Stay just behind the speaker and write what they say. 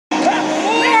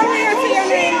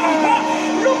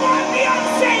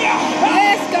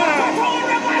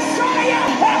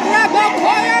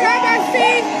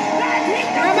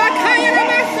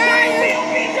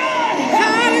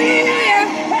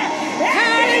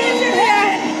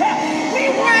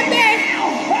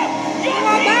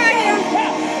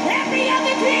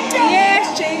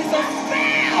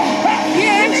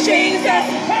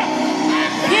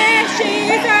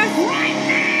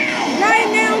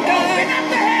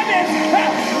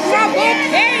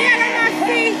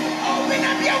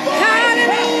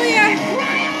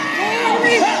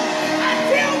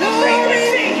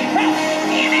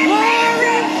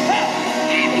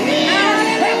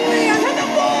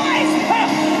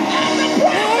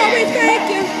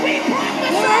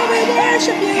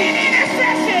worship you.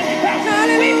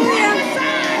 Hallelujah.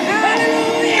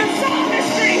 Hallelujah.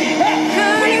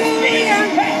 Hallelujah.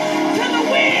 To the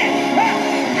wind,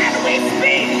 and we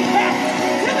speak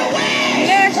to the wind.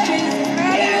 Yes, Jesus.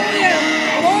 Hallelujah.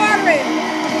 Glory.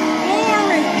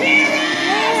 Glory.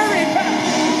 Glory.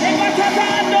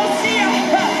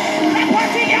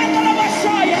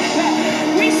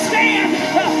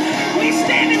 We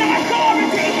stand in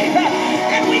authority,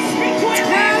 and we speak to it.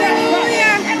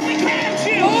 Hallelujah. And we command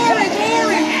you. Glory,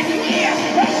 glory.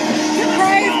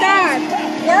 Praise God.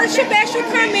 Worship as you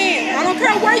come in. I don't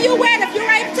care where you at. If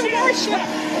you're able to worship,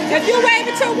 if you're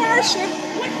able to worship,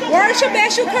 worship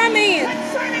as you come in.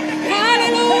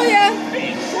 Hallelujah.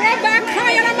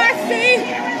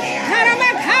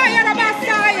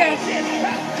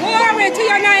 Glory to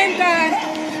your name, God.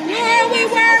 Lord, we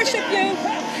worship you.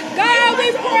 God,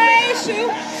 we praise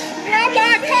you.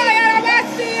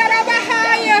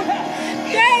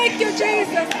 Thank you,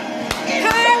 Jesus.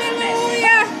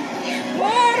 Hallelujah.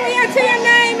 Glory to your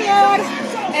name, Lord.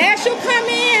 As you come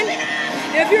in,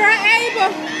 if you are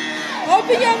able,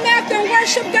 open your mouth and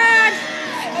worship God.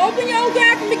 Open your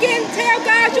mouth and begin to tell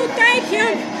God you thank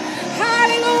Him.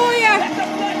 Hallelujah.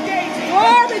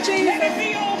 Glory, Jesus.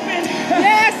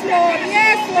 Yes, Lord.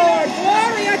 Yes, Lord.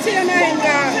 Glory unto your name,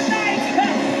 God.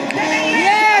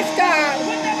 Yes, God.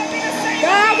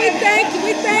 God, we thank you.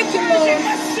 We thank you, Lord.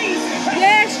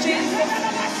 Yes, Jesus.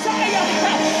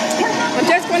 I'm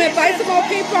just going to invite some more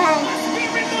people home.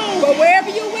 But wherever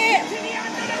you went,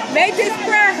 make this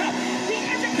prayer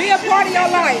be a part of your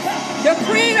life.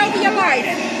 Decree it over your life.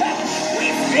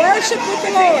 Worship with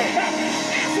the Lord.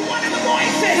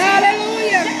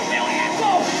 Hallelujah.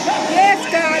 Yes,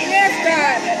 God. Yes,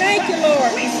 God. Thank you,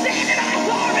 Lord.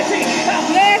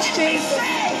 Yes, Jesus.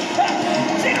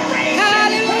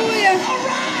 Hallelujah.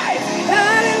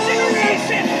 Hallelujah.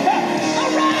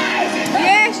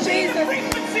 Yes, Jesus.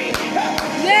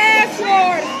 Yes,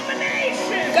 Lord.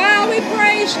 God, we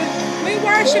praise you. We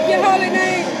worship your holy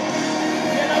name.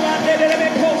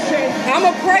 I'm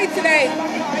going to pray today.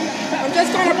 I'm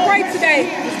just going to pray today.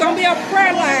 It's going to be a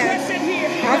prayer line.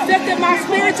 I felt in my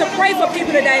spirit to pray for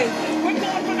people today.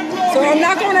 So I'm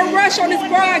not going to rush on this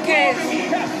broadcast.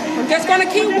 I'm just going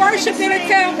to keep worshiping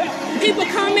until people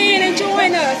come in and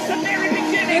join us.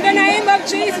 In the name of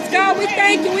Jesus, God, we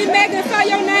thank you. We magnify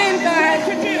your name, God.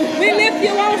 We lift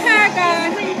you on high,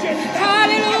 God.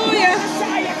 Hallelujah.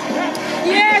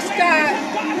 Yes, God.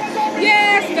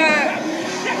 Yes, God.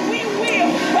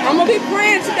 I'm going to be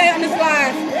praying today on this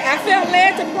live. I felt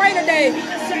led to pray today.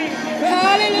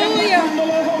 Hallelujah.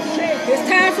 It's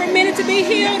time for many to be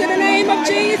healed in the name of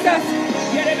Jesus.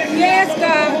 Yes,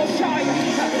 God.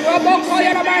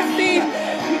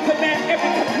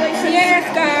 Yes,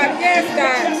 God. Yes,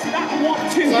 God.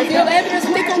 So if you're able to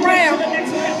stick around,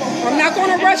 I'm not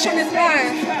going to rush on this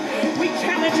live.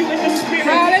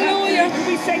 Hallelujah.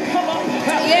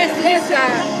 Yes, yes,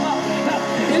 God.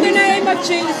 In the name of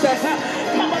Jesus.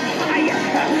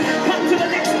 Come to the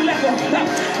next level.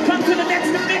 Come to the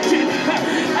next dimension.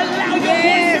 Allow your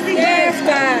voice to be heard. Yes,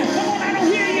 God. Come on, I don't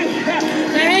hear you.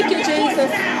 Thank you,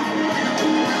 Jesus.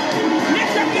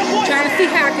 Lift up your voice. Trying to see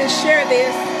how I can share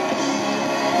this.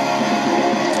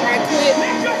 Right quick.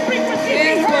 Let your frequency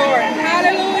Yes, be heard. Lord.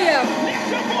 Hallelujah. Lift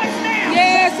your voice now.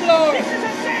 Yes, Lord. This is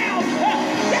a sound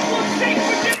that will shake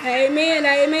with you. Amen.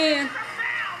 Amen.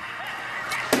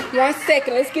 1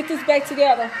 second. Let's get this back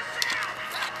together.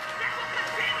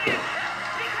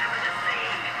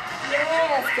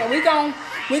 Yes. So we're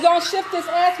gonna shift this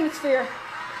atmosphere.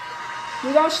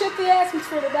 We're gonna shift the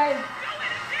atmosphere today.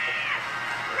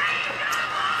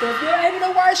 So if you're able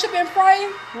to worship and pray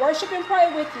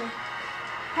with me.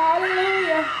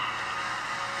 Hallelujah.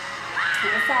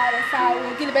 That's all.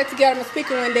 We'll get it back together. My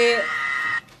speaker went dead.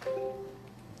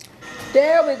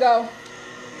 There we go.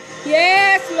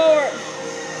 Yes, Lord.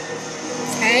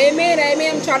 Amen.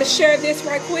 Amen. I'm trying to share this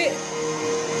right quick.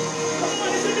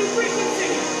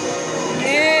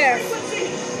 Yes.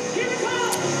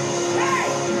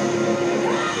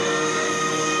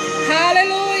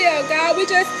 Hallelujah. God, we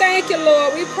just thank you,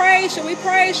 Lord. We praise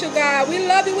you, God. We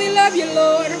love you,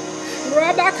 Lord.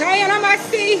 Rabakaya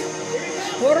namasi.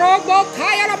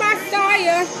 Robokaya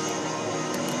namasaya.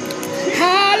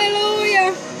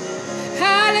 Hallelujah.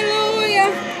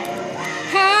 Hallelujah.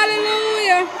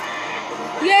 Hallelujah.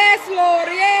 Yes, Lord.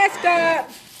 Yes, God.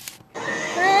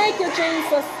 Thank you,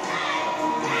 Jesus.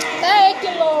 Thank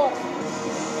you, Lord.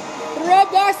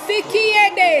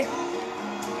 Robosikiede.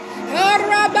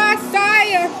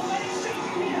 Rabasaya.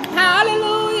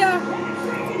 Hallelujah.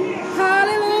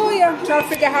 Hallelujah. I'm trying to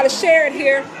figure out how to share it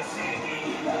here.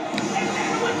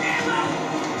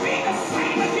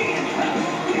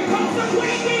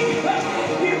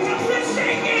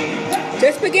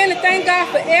 Just begin to thank God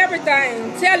for everything.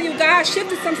 I'm telling you, God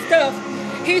shifted some stuff.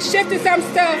 He shifted some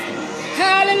stuff.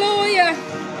 Hallelujah.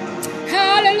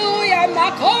 Hallelujah.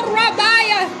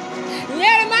 Makorabaya.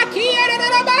 Yermakia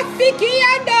da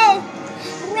basikiando.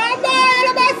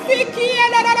 Rabaya basikia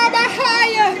da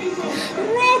bahaya.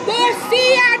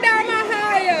 Robosia da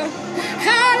mahaya.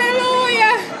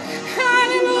 Hallelujah.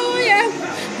 Hallelujah.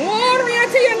 Glory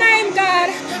unto your name, God.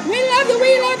 We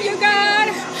love you,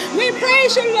 God. We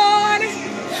praise you, Lord.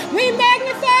 We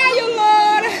magnify you,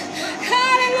 Lord.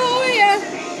 Hallelujah.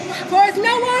 For it's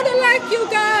no other like you,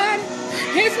 God.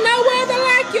 It's no other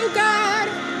like you, God.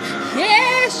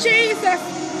 Yes, Jesus.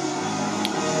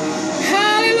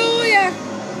 Hallelujah.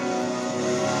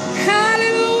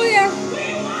 Hallelujah.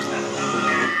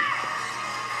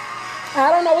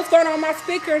 I don't know what's going on with my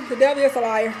speaker. The devil is a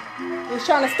liar. He's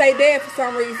trying to stay dead for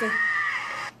some reason.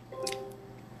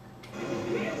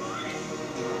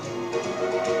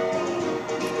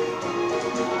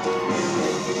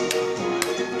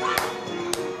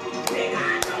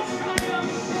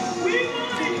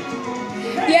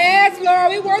 Yes, Lord,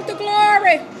 we want the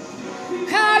glory.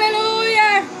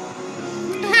 Hallelujah.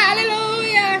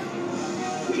 Hallelujah.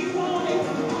 We want it.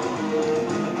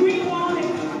 We want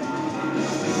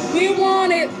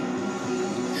it.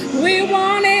 We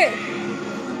want it.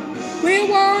 We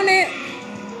want it.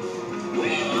 We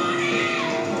want it.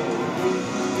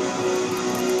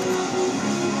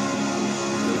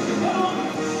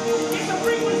 It's a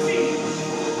frequency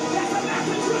that's about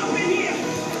to drop in here.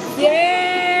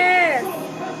 Yes.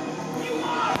 You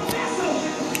are a vessel.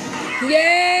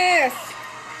 Yes.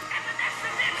 And the next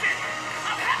dimension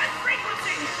of heaven's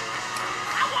frequency.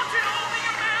 I want you to open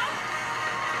your mouth.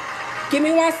 Give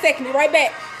me 1 second. Be right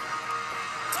back.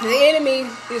 The enemy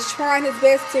is trying his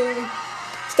best to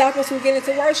stop us from getting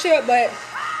to worship, but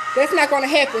that's not going to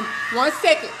happen. 1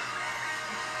 second.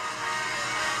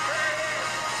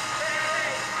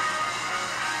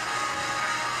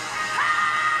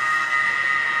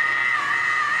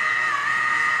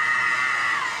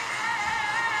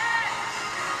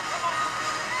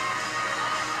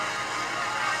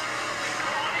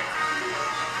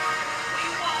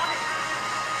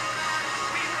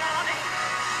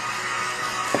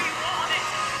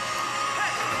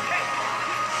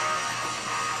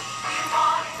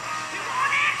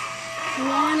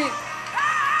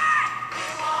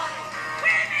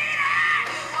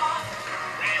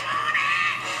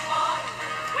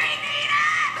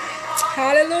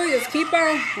 Hallelujah. Let's keep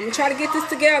on. I'm going to try to get this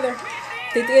together.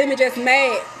 I think the enemy just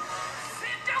mad.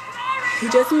 He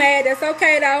just mad. That's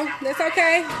okay, though. That's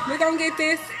okay. We're going to get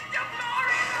this.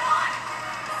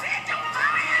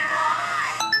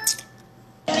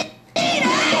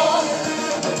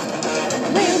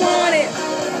 We want it.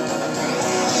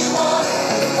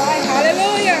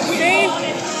 Hallelujah. See?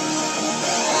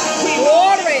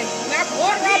 Glory.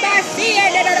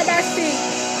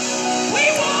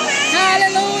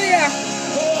 Hallelujah.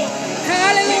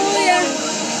 Hallelujah.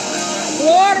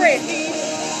 Glory.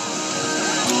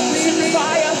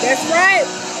 That's right.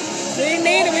 We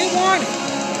need it. We want it.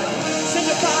 Send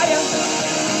the fire.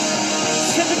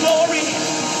 Send the glory.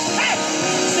 Hey.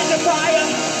 Send the fire.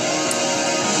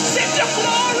 Send the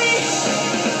glory.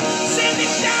 Send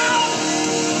it down.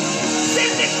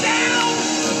 Send it down.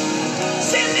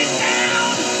 Send it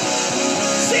down.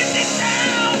 Send it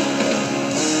down.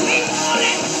 We want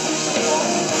it.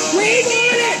 We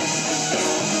need it.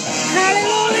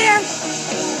 Hallelujah.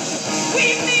 We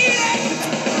need it.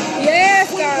 Yes,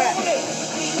 God.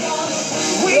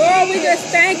 Lord, we just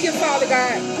thank you, Father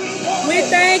God. We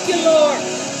thank you, Lord.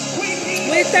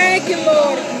 We thank you,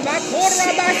 Lord.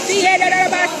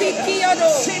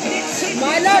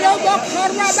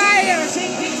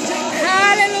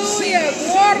 Hallelujah.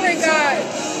 Glory, God.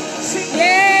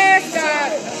 Yes,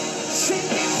 God.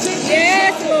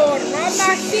 Yes, Lord.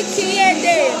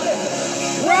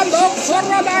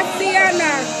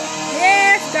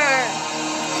 Yes, God.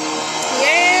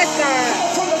 Yes, God.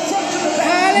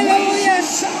 Hallelujah.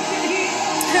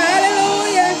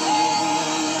 Hallelujah.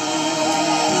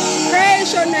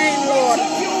 Praise your name, Lord.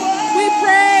 We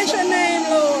praise your name,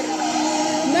 Lord.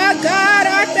 My God,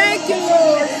 I thank you,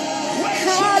 Lord.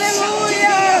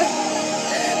 Hallelujah.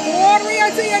 Glory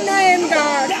unto your name,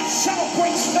 God.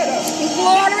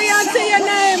 Glory unto your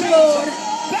name, Lord.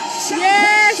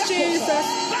 Yes, Jesus.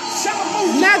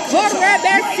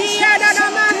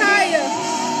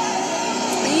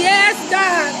 Yes,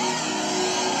 God.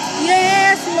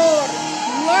 Yes, Lord.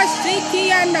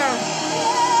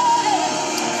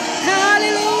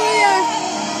 Hallelujah.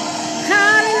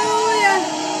 Hallelujah.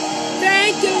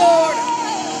 Thank you, Lord.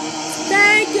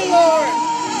 Thank you, Lord.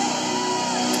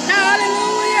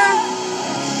 Hallelujah.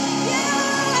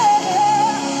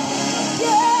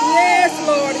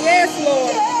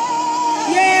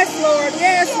 Lord.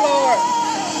 Yes, Lord.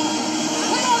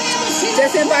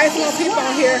 Just invite some people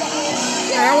on here.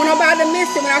 I don't want nobody to miss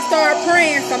it when I start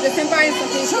praying, so I'm just inviting some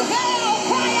people.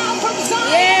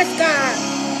 Yes, God.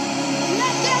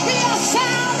 Let there be a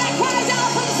sound that cries out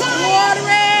from Zion.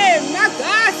 Glory. My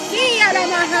God, see out of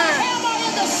my heart. Hammer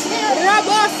in the spirit.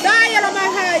 Rabosaya of my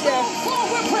heart. Full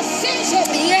with precision.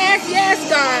 Yes, yes,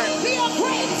 God. Be a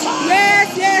great time. Yes,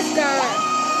 yes, God.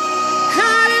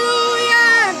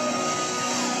 Hallelujah.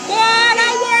 God,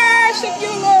 I worship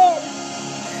you, Lord.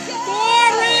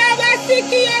 Glory.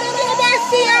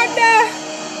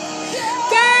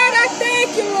 God, I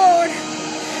thank you, Lord.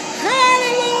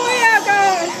 Hallelujah,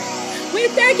 God. We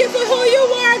thank you for who you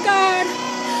are, God.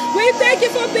 We thank you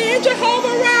for being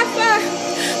Jehovah Rapha.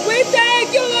 We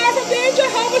thank you, Lord, for being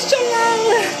Jehovah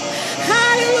Shalom.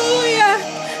 Hallelujah.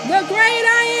 The great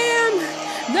I am.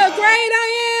 The great I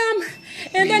am.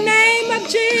 In the name of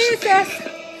Jesus.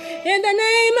 In the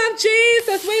name of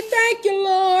Jesus, we thank you,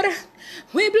 Lord.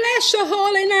 We bless your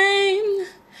holy name.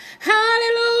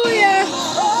 Hallelujah.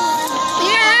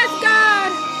 Yes,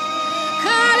 God.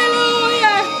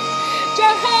 Hallelujah.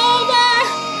 Jehovah,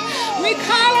 we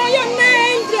call on your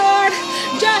name, Lord.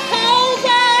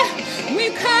 Jehovah, we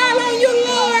call on you,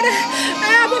 Lord.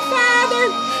 Abba, Father,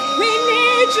 we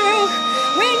need you.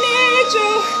 We need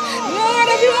you. Lord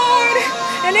of Lords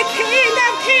and the King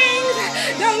of Kings,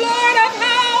 the Lord of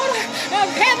all, of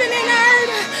heaven and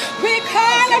earth. We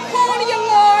call upon you,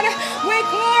 Lord. We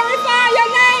glorify your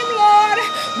name, Lord.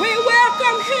 We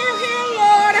welcome you here,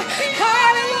 Lord.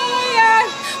 Hallelujah.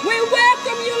 We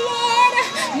welcome you, Lord.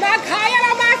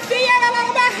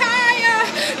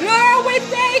 Lord, we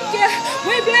thank you.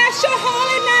 We bless your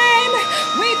holy name.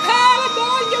 We call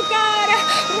upon you, God.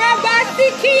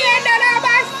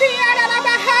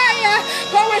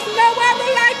 For it's no other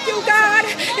like you, God.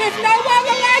 It's no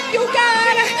other like you,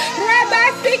 God.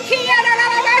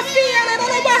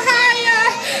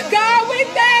 God, we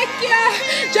thank you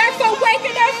just for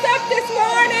waking us up this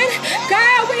morning.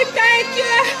 God, we thank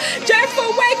you just for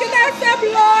waking us up,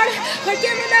 Lord, for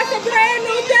giving us a brand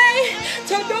new day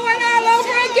to do it all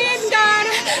over again, God.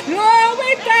 Lord,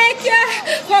 we thank you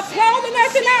for clothing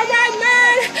us in our right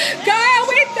mind. God,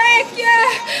 we thank you,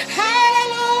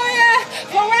 hallelujah,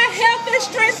 for our health and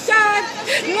strength, God.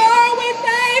 Lord, we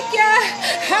thank you,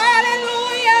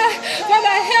 hallelujah, for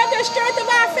the health and strength of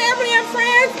our family and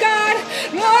friends, God.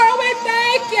 Lord, we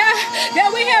thank you that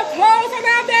we have clothes on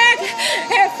our back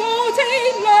and food to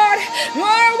eat, Lord.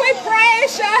 Lord, we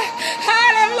praise you,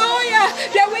 hallelujah,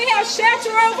 that we have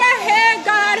shelter over our head,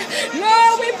 God.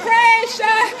 Lord, we praise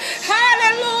you,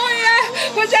 hallelujah,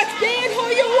 for just being who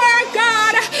you are,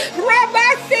 God.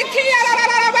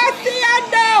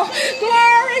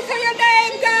 Glory to your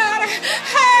name, God.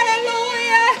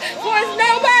 Hallelujah, for it's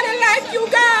nobody like you,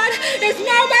 God. It's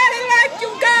nobody like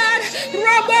you, God.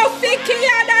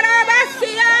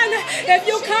 If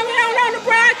you coming on the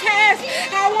broadcast,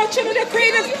 I want you to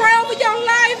decree this prayer over your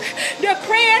life.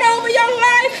 Decree it over your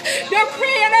life.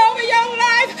 Decree it over your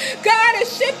life. God is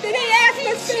shifting the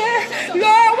atmosphere.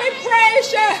 Lord, we praise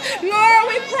you. Lord,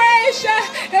 we praise you.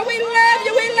 And we love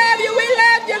you. We love you. We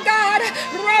love you, God.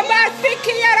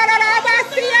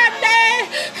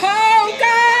 Oh,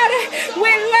 God,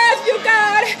 we love you,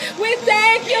 God. We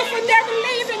thank you for never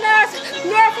leaving us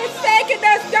nor forsaking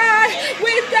us, God.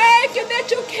 We thank you that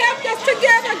you kept us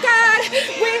together, God.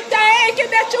 We thank you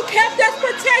that you kept us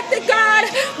protected, God.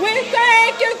 We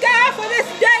thank you, God, for this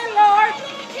day, Lord.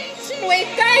 We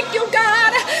thank you,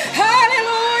 God.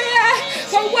 Hallelujah,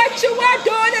 for what you are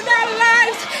doing in our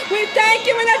lives. We thank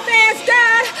you in advance,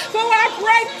 God, for our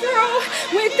breakthrough.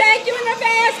 We thank you in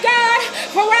advance, God,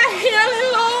 for our healing,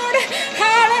 Lord.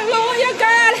 Hallelujah,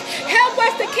 God. Help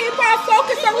us to keep our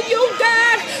focus on you,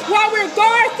 God, while we're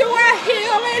going through our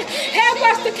healing. Help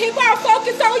us to keep our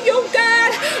focus on you, God,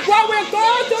 while we're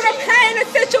going through the pain and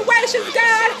situations,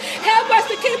 God. Help us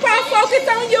to keep our focus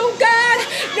on you, God,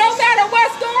 no matter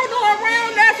what's going on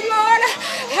around us, Lord.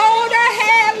 Hold our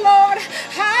hand, Lord.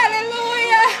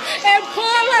 Hallelujah. And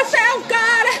pull us out,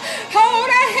 God. Hold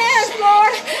our hands,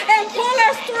 Lord, and pull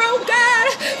us through, God.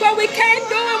 But we can't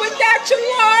do it without you,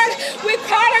 Lord. We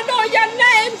calling on your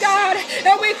name, God,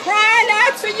 and we crying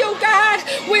out to you, God.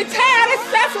 We tired of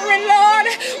suffering, Lord.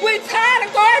 We tired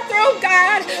of going through,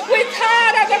 God. We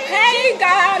tired of the pain,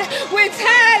 God. We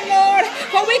tired, Lord,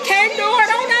 but we can't do it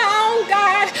on our own,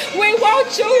 God. We want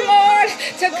you, Lord,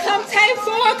 to come take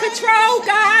full control,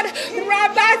 God.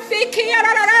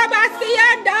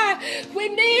 We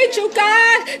need you,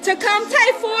 God, to come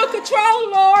take full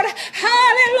control, Lord.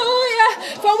 Hallelujah.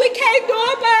 For we can't do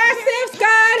it by ourselves,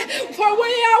 God. For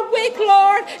we are weak,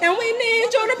 Lord, and we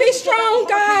need you to be strong,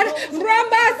 God.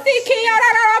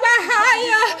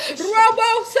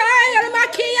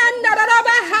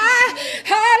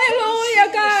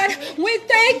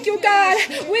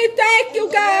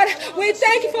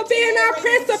 our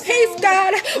Prince of Peace,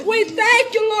 God. We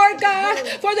thank you, Lord God,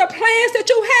 for the plans that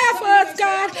you have for us,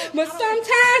 God. But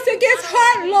sometimes it gets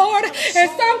hard, Lord. And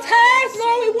sometimes,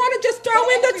 Lord, we want to just throw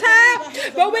in the towel.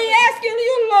 But we asking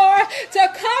you, Lord, to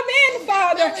come in,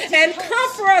 Father, and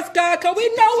comfort us, God. Because we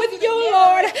know with you,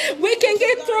 Lord, we can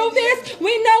get through this.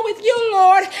 We know with you,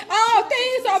 Lord, all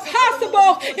things are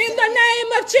possible in the name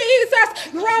of Jesus.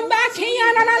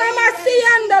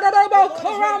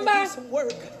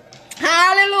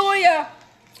 Hallelujah.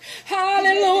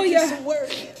 Hallelujah.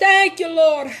 Thank you,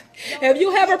 Lord. If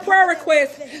you have a prayer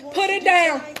request, put it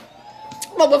down.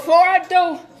 But before I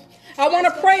do, I want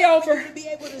to pray over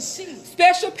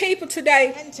special people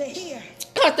today.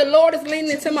 Because the Lord is leading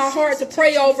into my heart to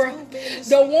pray over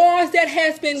the ones that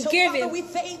has been given. Father, we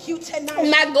thank you tonight.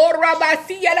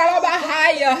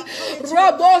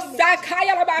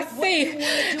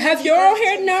 If you're on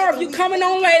here now, if you're coming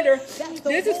on later,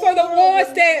 this is for the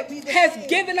ones that has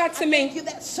given unto me.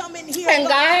 And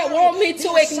God wants me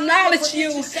to acknowledge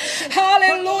you.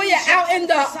 Hallelujah. Out in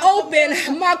the open.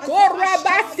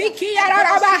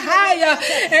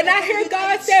 And I hear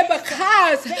God say,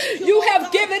 because you have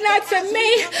given unto me.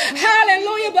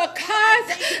 Hallelujah. Because,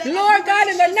 Lord God,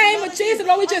 in the name of Jesus,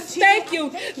 Lord, we just thank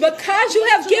you. Because you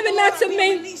have given unto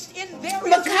me.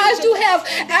 Because you have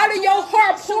out of your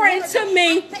heart poured into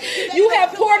me. You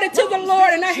have poured into the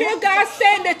Lord. And I hear God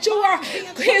saying that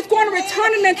He's going to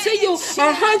return it unto you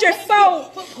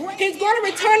 100-fold. He's going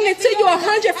to return it to you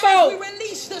 100-fold.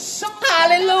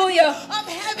 Hallelujah.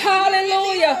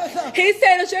 Hallelujah. He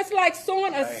said it's just like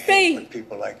sowing a seed.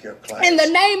 In the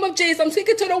name of Jesus, I'm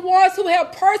speaking to the ones who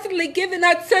have personally given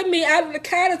unto me out of the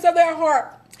kindness of their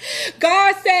heart.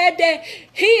 God said that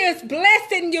He is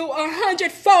blessing you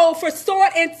 100-fold for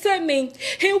sowing into me.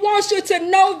 He wants you to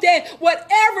know that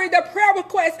whatever the prayer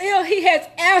request is, He has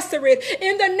answered it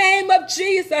in the name of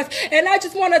Jesus. And I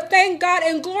just want to thank God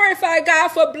and glorify God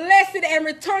for blessing and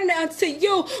returning unto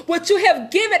you what you have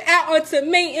given out unto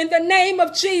me in the name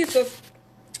of Jesus.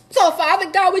 So, Father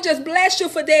God, we just bless you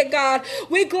for that, God.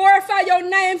 We glorify your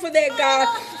name for that, God.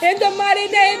 In the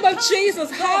mighty name of Jesus.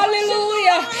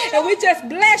 Hallelujah. And we just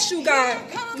bless you, God.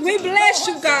 We bless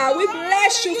you, God. We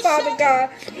bless you, Father God.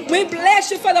 We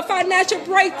bless you for the financial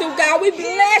breakthrough, God. We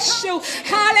bless you.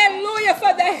 Hallelujah.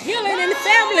 For the healing in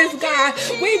families, God.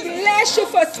 We bless you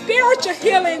for spiritual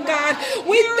healing, God.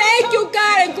 We thank you,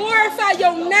 God, and glorify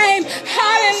your name.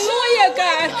 Hallelujah,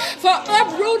 God. For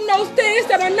uprooting those things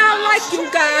that are not like you,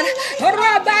 God.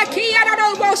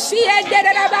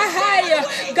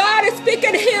 God is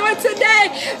speaking healing today.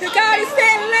 God is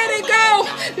saying, let it go,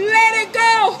 let it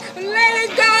go, let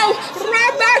it go.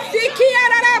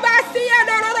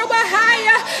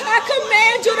 I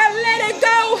command you to let it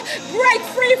go. Break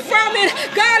free from it.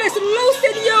 God is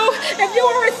loosing you. If you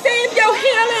will receive your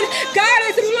healing, God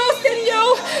is loosing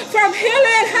you from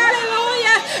healing.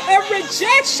 Hallelujah. Of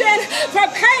rejection,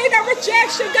 from pain of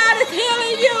rejection. God is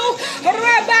healing you.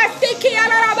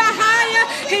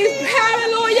 He's,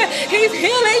 hallelujah, He's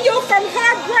healing you from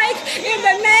heartbreak in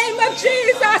the name of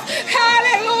Jesus.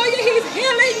 Hallelujah, He's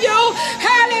healing you.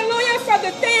 Hallelujah, for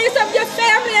the things of your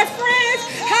family and friends.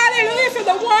 Hallelujah, for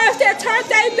the ones that turned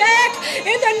their back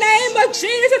in the name of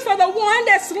Jesus. For the one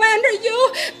that slandered you,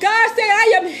 God said,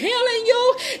 I am healing you.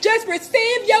 Just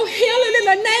receive your healing in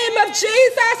the name of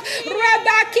Jesus.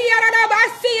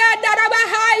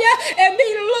 And be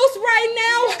loose right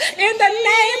now in the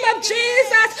name of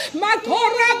Jesus.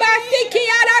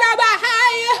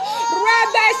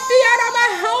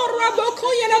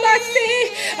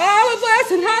 All of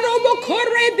us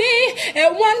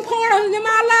at one point in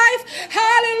my life,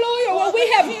 hallelujah, where we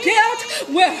have dealt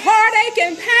with heartache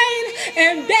and pain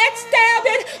and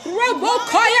backstabbing,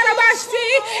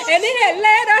 and it had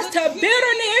led us to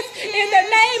bitterness in the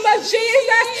name of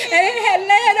Jesus, and it had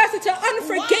led us into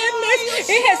unforgiveness.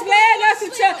 It has led us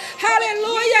into,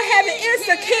 hallelujah, having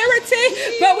insecurity,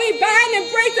 but we bind and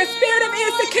break the spirit of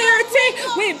insecurity.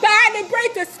 We bind and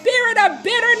break the spirit of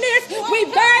bitterness. We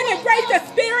bind and break the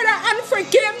spirit of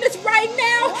unforgiveness right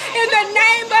now in the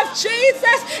name of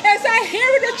Jesus. As I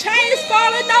hear the chains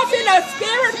falling off in the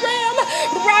spirit realm,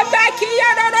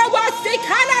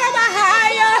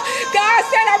 God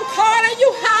said, I'm calling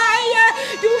you higher.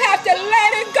 You have to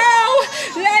let it go.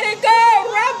 Let it go.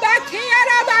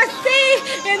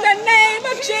 In the name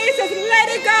of Jesus, let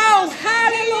it go.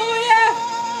 Hallelujah.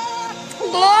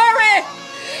 Glory.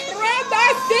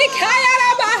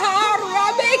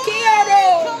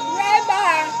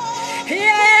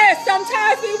 Yes,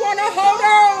 sometimes we want to hold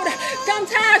on.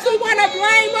 Sometimes we want to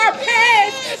blame our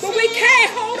past, but we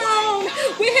can't hold on.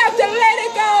 We have to let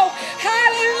it go.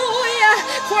 Hallelujah.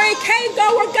 For it can't go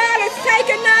where God has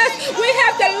taken us. We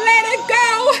have to let it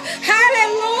go,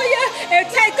 hallelujah, and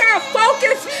take our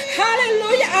focus,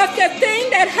 hallelujah, off the thing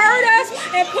that hurt us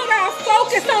and put our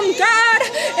focus on God,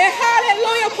 and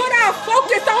hallelujah, put our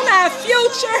focus on our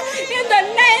future in the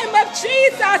name of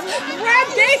Jesus.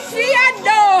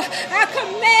 I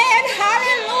command,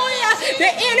 hallelujah,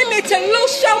 the enemy to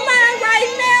loose your mind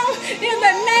right now in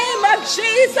the name of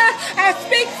Jesus. I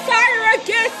speak fire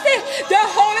against it, the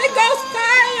Holy Ghost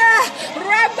fire,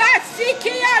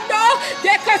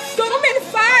 the consuming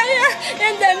fire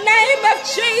in the name of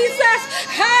Jesus.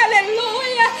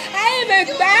 Hallelujah. I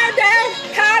even bow down,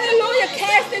 hallelujah,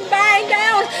 casting bind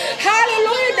down,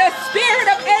 hallelujah, the spirit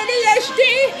of ADHD,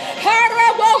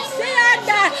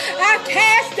 I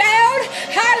cast down,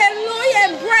 hallelujah,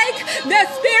 and break the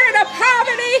spirit of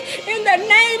poverty in the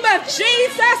name of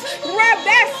Jesus.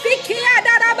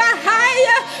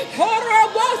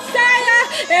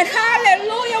 And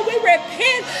hallelujah, we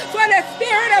repent for the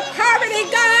spirit of poverty,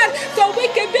 God, so we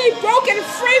can be broken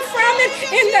free from it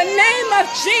in the name of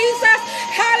Jesus.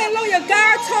 Hallelujah.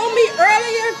 God told me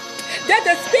earlier that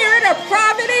the spirit of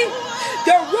poverty,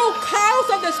 the root cause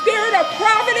of the spirit of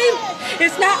poverty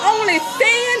is not only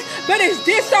sin, but it's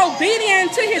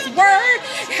disobedience to his word.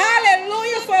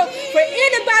 Hallelujah. For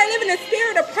anybody living in the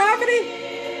spirit of poverty,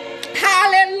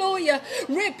 hallelujah,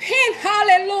 repent,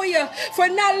 hallelujah, for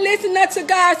not listening to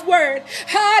God's word.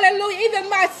 Hallelujah. Even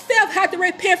myself have to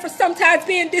repent for sometimes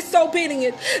being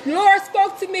disobedient. The Lord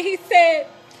spoke to me. He said,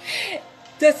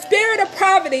 the spirit of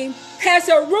poverty has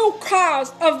a root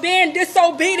cause of being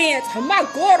disobedient. My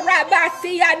God, right back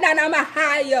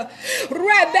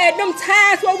them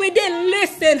times where we didn't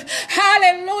listen,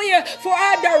 hallelujah, for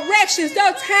our directions,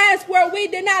 those times where we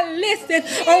did not listen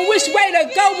on which way to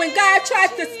go when God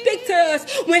tried to speak to us,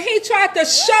 when he tried to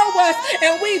show us,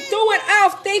 and we threw it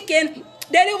off thinking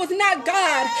that it was not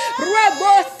God.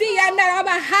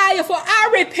 For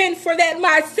I repent for that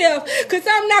myself, because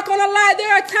I'm not going to lie,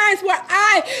 there are times where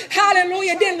I,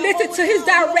 hallelujah, didn't listen to his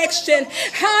direction.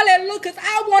 Hallelujah, because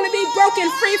I want to be broken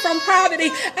free from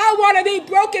poverty. I want to be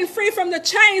broken free from the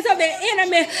chains of the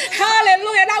enemy.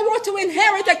 Hallelujah, and I want to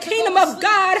inherit the kingdom of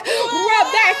God.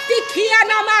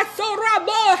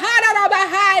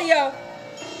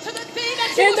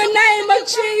 In the name of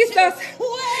Jesus.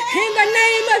 In the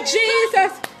name of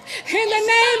Jesus. In the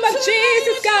name of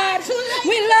Jesus, God.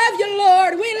 We love you,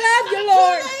 Lord. We love you,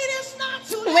 Lord.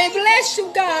 We bless you,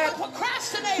 God.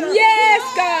 Yes,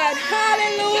 God.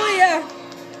 Hallelujah.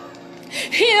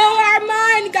 Heal our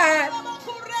mind, God.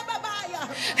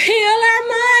 Heal our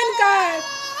mind, God.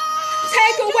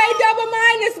 Take away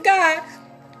double-mindedness, God.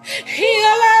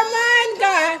 Heal our mind,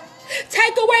 God.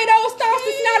 Take away those thoughts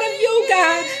that's not of you,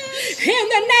 God. In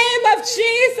the name of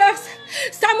Jesus.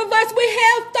 Some of us, we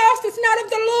have thoughts that's not of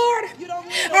the Lord.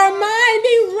 Our mind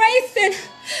be racing.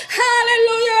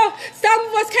 Hallelujah. Some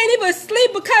of us can't even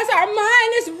sleep because our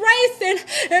mind is racing.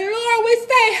 And Lord, we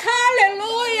say,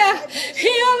 hallelujah.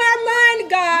 Heal our mind,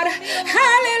 God.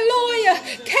 Hallelujah.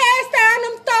 Cast down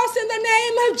them thoughts in the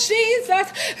name of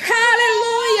Jesus.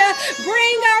 Hallelujah.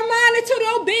 Bring our mind into the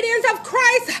obedience of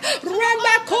Christ.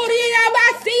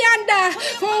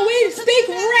 For we speak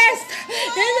rest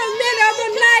in the middle of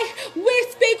the night. We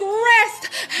speak rest.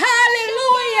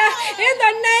 Hallelujah. In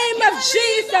the name of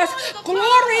Jesus. Glory.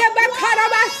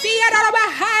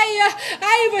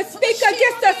 I even speak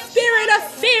against the spirit of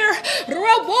fear.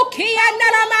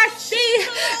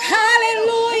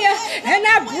 Hallelujah. And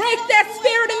I break that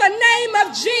spirit in the name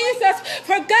of Jesus.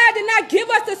 For God did not give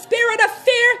us the spirit of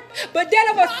fear, but that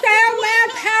of a sound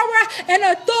mind, power, and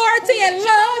authority and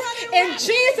love. In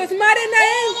Jesus' mighty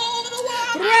name.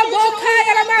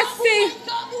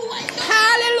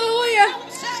 Hallelujah.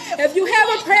 If you have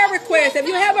a prayer request, if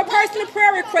you have a personal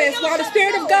prayer request while the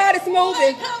Spirit of God is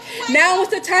moving, now is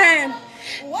the time.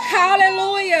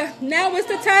 Hallelujah. Now is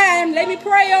the time. Let me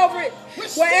pray over it.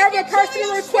 Whatever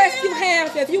personal request you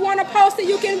have, if you want to post it,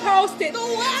 you can post it.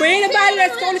 For anybody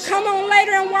that's going to come on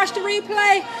later and watch the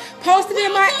replay, post it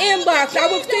in my inbox. I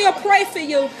will still pray for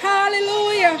you.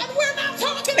 Hallelujah.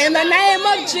 In the name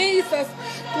of Jesus.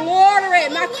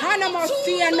 Glory.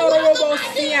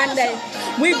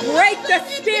 We break the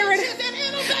spirit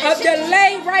of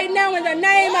delay right now in the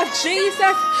name of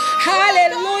Jesus.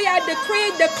 Hallelujah. I decree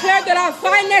and declare that our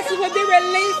finances will be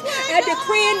released. I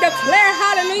decree and declare,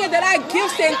 hallelujah, that our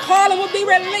gifts and calling will be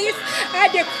released. I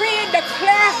decree and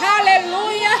declare,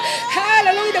 hallelujah,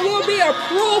 hallelujah, that we will be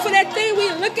approved for that thing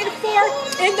we're looking for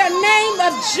in the name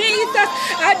of Jesus.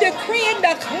 I decree and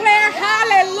declare,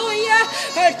 hallelujah,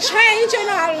 a change in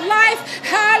our life.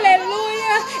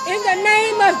 Hallelujah. In the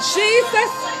name of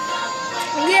Jesus.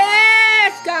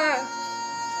 Yes, God.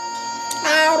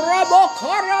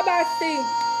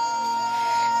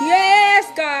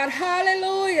 Yes, God.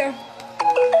 Hallelujah.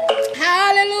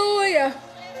 Hallelujah.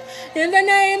 In the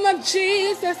name of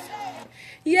Jesus.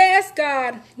 Yes,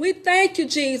 God. We thank you,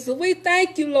 Jesus. We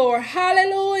thank you, Lord.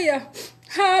 Hallelujah.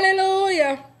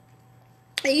 Hallelujah.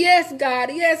 Yes, God.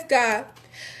 Yes, God.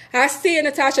 I see it,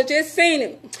 Natasha. Just seen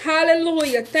it.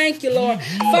 Hallelujah. Thank you, Lord.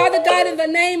 Father God, in the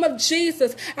name of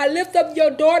Jesus, I lift up your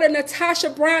daughter, Natasha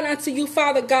Brown, unto you,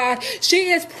 Father God. She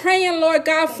is praying, Lord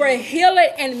God, for healing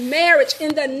and marriage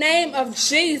in the name of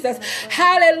Jesus.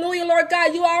 Hallelujah, Lord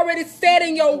God. You already said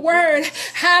in your word,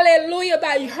 hallelujah,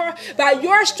 by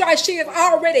your stripes, she is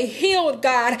already healed,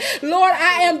 God. Lord,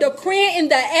 I am decreeing in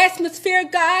the atmosphere,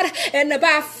 God, and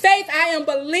by faith, I am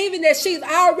believing that she's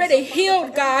already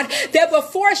healed, God, that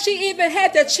before she even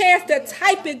had the chance to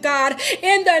type it, God,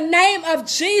 in the name of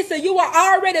Jesus, you are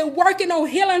already working on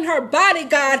healing her body,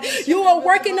 God. You are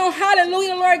working on,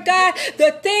 hallelujah, Lord God,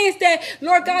 the things that,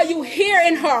 Lord God, you hear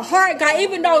in her heart, God,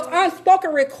 even those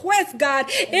unspoken requests,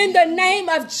 God, in the name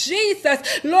of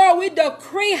Jesus. Lord, we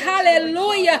decree,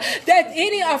 hallelujah, that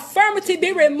any infirmity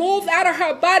be removed out of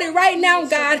her body right now,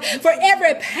 God, for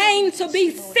every pain to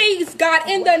be ceased, God,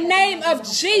 in the name of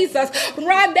Jesus.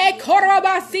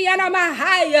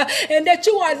 And that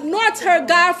you anoint her,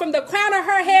 God, from the crown of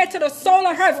her head to the sole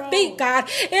of her feet, God,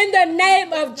 in the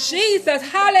name of Jesus.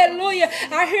 Hallelujah.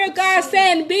 I hear God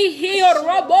saying, be healed.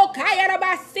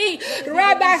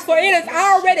 Rabbi, for it is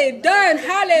already done.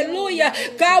 Hallelujah.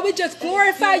 God, we just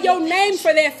glorify your name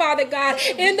for that, Father God.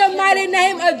 In the mighty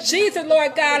name of Jesus,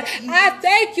 Lord God, I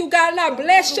thank you, God, and I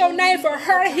bless your name for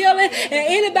her healing and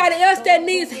anybody else that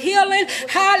needs healing.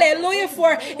 Hallelujah.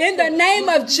 For in the name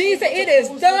of Jesus, it is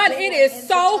done. It is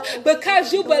so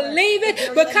because you believe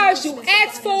it, because you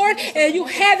ask for it, and you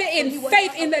have it in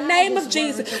faith in the name of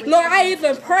Jesus. Lord, I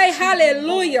even pray,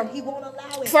 hallelujah,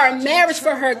 for marriage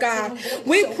for her, God.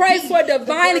 We pray for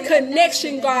divine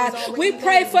connection, God. We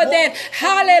pray for that,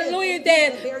 hallelujah,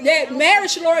 that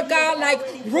marriage, Lord God, like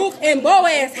Ruth and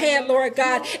Boaz had, Lord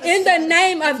God, in the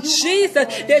name of Jesus,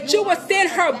 that you will send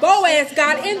her Boaz,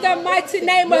 God, in the mighty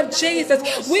name of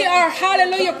Jesus. We are,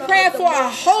 hallelujah, praying for a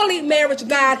holy marriage,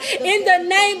 God, in the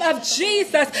name of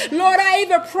Jesus. Lord, I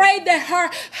even pray that her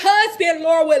husband,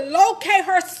 Lord, will locate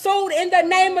her soon in the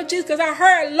name of Jesus, because I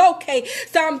heard locate.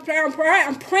 So I'm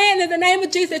praying in the name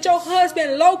of Jesus that your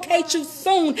husband locate you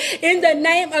soon in the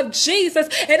name of Jesus.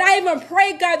 And I even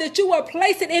pray, God, that you will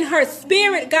place it in her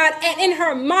spirit, God, and in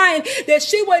her mind, that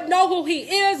she would know who he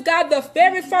is, God, the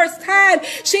very first time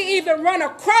she even run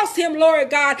across him, Lord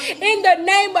God, in the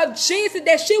name of Jesus,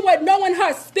 that she would know in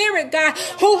her spirit, God,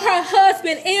 who her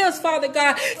husband is, Father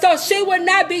God, so she would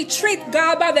not be tricked,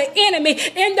 God, by the enemy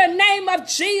in the name of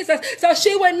Jesus, so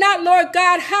she would not, Lord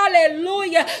God,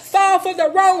 hallelujah, fall for the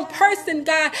wrong person,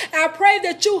 God. I pray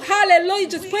that you, hallelujah,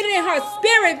 just put it in her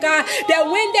spirit, God, that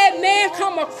when that man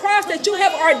come across that you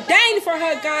have ordained for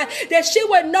her, God, that she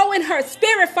would know in her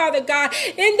spirit, Father God,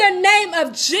 in the name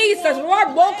of Jesus.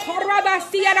 Lord,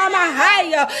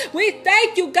 we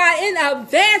thank you, God, in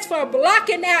advance for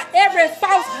blocking out every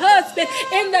false husband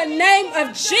in the name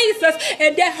of Jesus,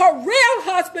 and that her real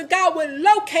husband, God, will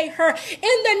locate her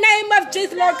in the name of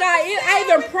Jesus, Lord God. I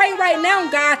even pray right now,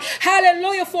 God,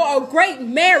 hallelujah, for a great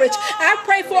marriage. I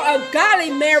pray for a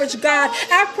godly marriage, God.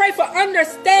 I pray for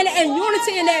understanding and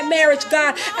unity in that marriage,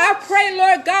 God. I pray,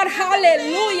 Lord God,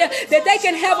 hallelujah, that they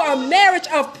can have a marriage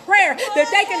of prayer, that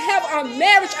they can have a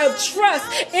marriage of trust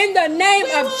in the name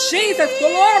of Jesus.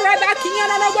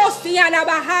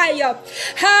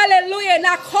 Hallelujah. And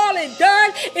I call it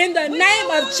done in the name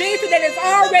of Jesus, that it's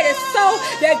already so,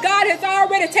 that God has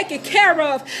already taken care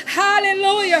of.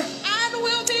 Hallelujah.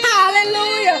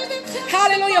 Hallelujah.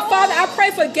 Hallelujah, Father. I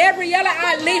pray for Gabriella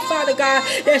Ali, Father God,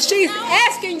 that she's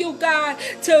asking you, God,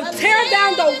 to tear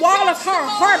down the wall of her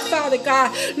heart, Father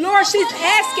God. Lord, she's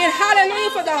asking,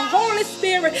 hallelujah, for the Holy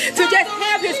Spirit to just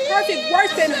have his perfect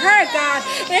works in her, God,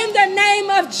 in the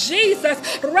name of Jesus.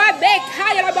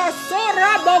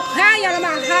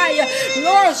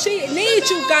 Lord, she needs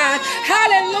you, God,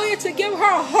 hallelujah, to give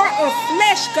her a heart of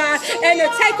flesh, God, and to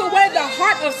take away the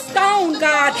heart of stone,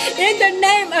 God, in the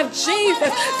name of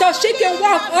Jesus, so she can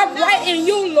walk upright in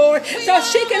you, Lord, so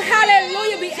she can,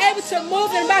 hallelujah, be able to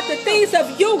move about the things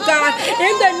of you, God,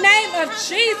 in the name of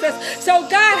Jesus. So,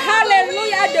 God,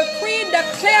 hallelujah, I decree and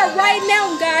declare right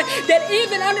now, God, that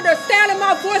even under the sound of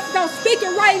my voice, I'm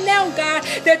speaking right now, God,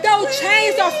 that those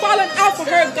chains are falling off of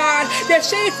her, God, that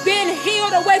she's being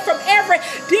healed away from every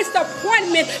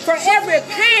disappointment, from every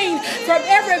pain, from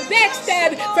every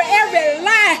backstabbing, from every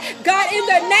lie, God, in in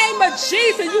the name of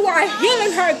Jesus, you are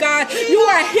healing her, God. You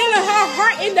are healing her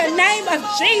heart in the name of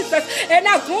Jesus. And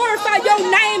I glorify your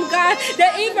name, God,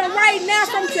 that even right now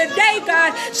from today,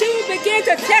 God, she will begin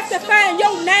to testify in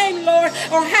your name, Lord,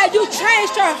 on how you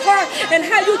changed her heart and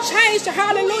how you changed,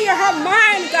 hallelujah, her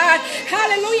mind, God.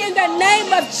 Hallelujah, in the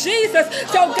name of Jesus.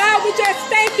 So, God, we just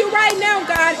thank you right now,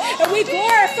 God, and we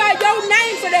glorify your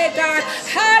name for that, God.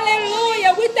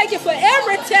 Hallelujah. We thank you for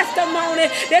every testimony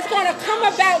that's going to come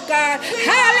about, God.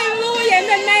 Hallelujah, in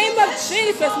the name of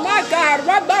Jesus, my God.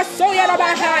 Rabasoya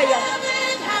Rabahaya.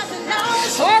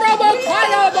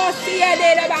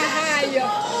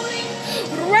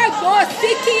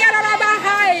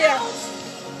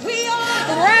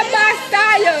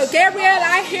 Gabriel,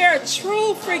 I hear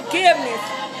true forgiveness.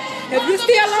 If you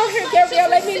still on here, Gabriel,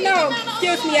 let me know.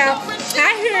 Excuse me out.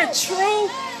 I hear true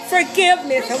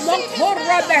forgiveness.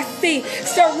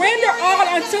 Surrender all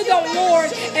unto the Lord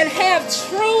and have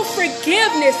true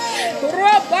forgiveness.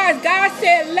 God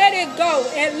said, let it go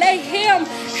and let him,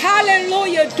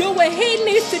 hallelujah, do what he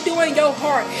needs to do in your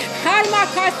heart.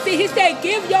 He said,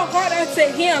 give your heart unto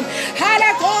him.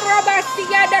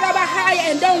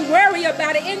 And don't worry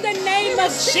about it. In the name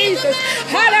of Jesus.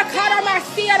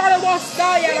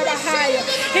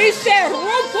 He said,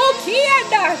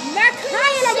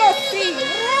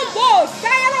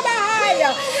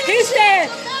 he said,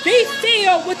 be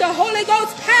filled with the Holy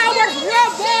Ghost power.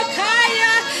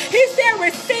 He said,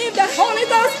 receive the Holy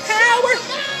Ghost power.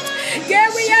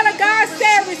 Gabriella, God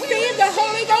said, receive the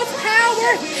Holy Ghost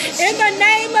power in the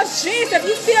name of Jesus. If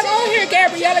you still on here,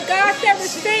 Gabriella, God said,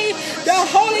 receive the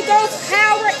Holy Ghost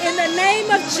power in the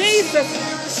name of Jesus.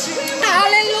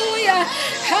 Hallelujah.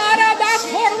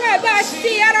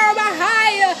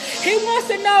 He wants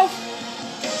to know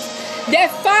that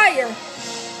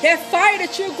fire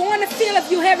that you're going to feel,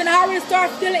 if you haven't already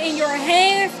started feeling in your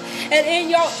hands and in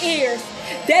your ears.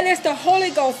 That is the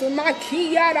Holy Ghost.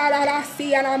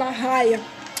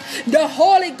 The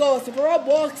Holy Ghost.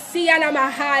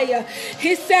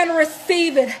 He said,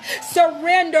 receive it.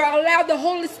 Surrender. Allow the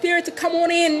Holy Spirit to come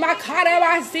on in. Allow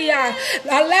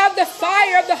the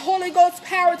fire of the Holy Ghost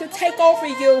power to take over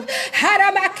you.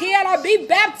 Be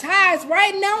baptized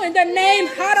right now in the name.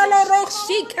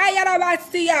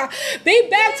 Be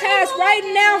baptized right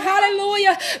now,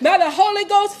 hallelujah, by the Holy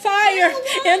Ghost fire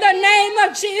in the name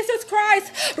of Jesus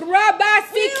Christ.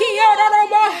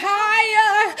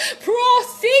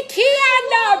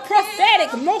 Prophetic.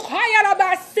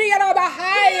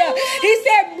 He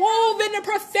said, move in the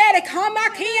prophetic.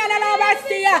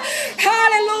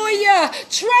 Hallelujah.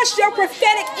 Trust your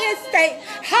prophetic instinct.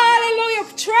 Hallelujah.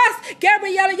 Trust,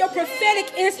 Gabriella, your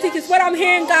prophetic instinct is what I'm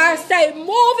hearing God say.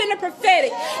 Move in the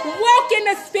prophetic. Walk in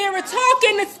the spirit. Talk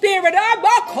in the spirit.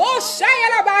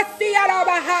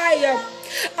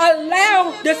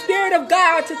 Allow the Spirit of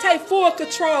God to take full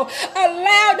control.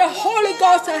 Allow the Holy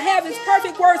Ghost to have his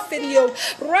perfect works in you.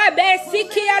 He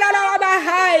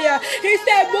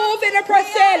said, move in the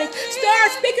prophetic.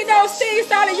 Start speaking those things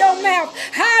out of your mouth.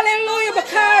 Hallelujah.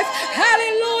 Because,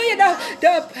 hallelujah,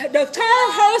 the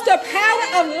tongue holds the power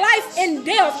of life and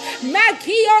death.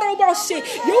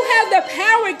 You have the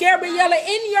power, Gabriella,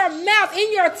 in your mouth, in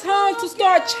your tongue, to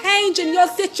start changing your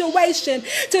situation,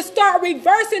 to start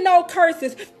reversing those curses,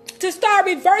 to start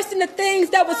reversing the things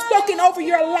that were spoken over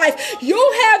your life. You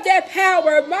have that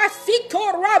power.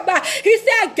 He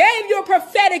said, I gave you a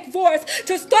prophetic voice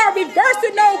to start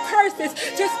reversing those curses,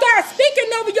 to start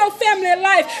speaking over your family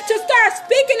life, to start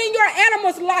speaking in your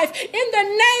animal's life. In the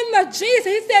name of Jesus,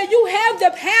 he said, you have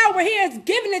the power. He has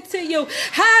given it to you.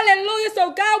 Hallelujah. So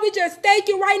God, we just thank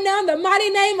you right now in the mighty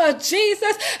name of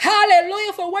Jesus.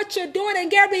 Hallelujah, for what you're doing in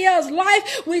Gabrielle's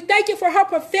life. We thank you for her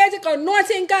prophetic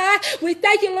anointing, God. We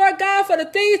thank you, Lord God, for the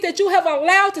things that you have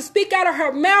allowed to speak out of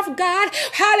her mouth, God.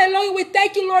 Hallelujah. We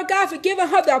thank you, Lord God, for giving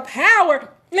her the power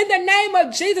in the name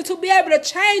of Jesus to be able to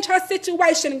change her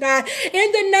situation, God.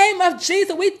 In the name of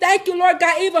Jesus, we thank you, Lord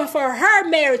God, even for her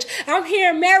marriage. I'm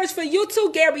hearing marriage for you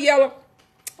too, Gabriella.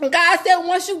 God said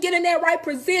once you get in that right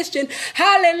position,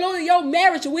 hallelujah, your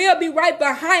marriage will be right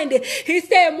behind it. He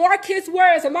said, mark his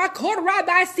words. You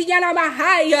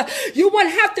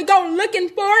wouldn't have to go looking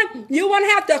for it. You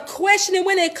wouldn't have to question it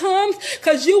when it comes,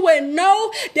 because you would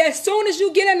know that as soon as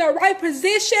you get in the right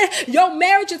position, your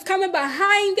marriage is coming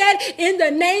behind that in the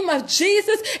name of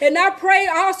Jesus. And I pray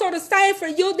also the same for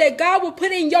you, that God will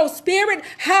put in your spirit,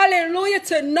 hallelujah,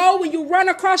 to know when you run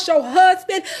across your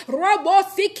husband,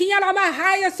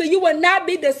 so you will not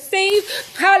be deceived,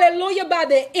 hallelujah, by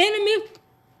the enemy.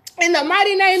 In the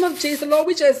mighty name of Jesus, Lord,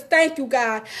 we just thank you,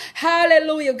 God.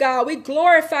 Hallelujah, God. We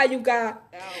glorify you, God.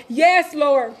 Yes,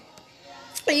 Lord.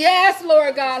 Yes,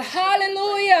 Lord God.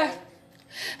 Hallelujah.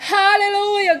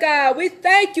 Hallelujah, God. We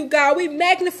thank you, God. We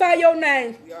magnify your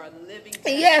name. We are a living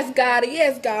Yes, God.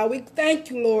 Yes, God. We thank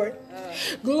you, Lord.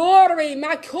 Glory.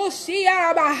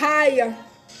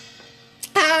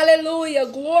 Hallelujah.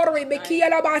 Glory.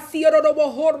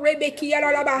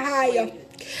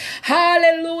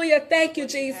 Hallelujah. Thank you,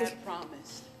 Jesus.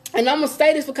 promise. And I'm going to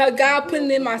say this because God put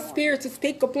it in my spirit to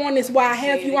speak upon this while I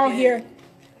have you on here.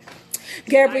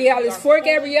 Gabriella. It's for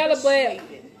Gabriella, but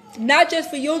not just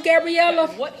for you, Gabriella.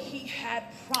 What he had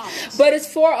promised. But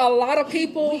it's for a lot of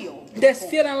people that's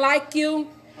feeling like you,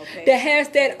 that has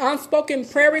that unspoken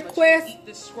prayer request,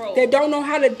 that don't know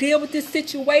how to deal with this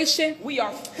situation. We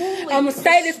are fully I'm going to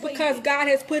say this because God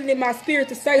has put it in my spirit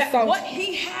to say so. What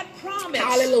he had promised.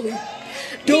 Hallelujah.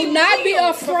 Do not be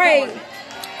afraid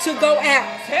to go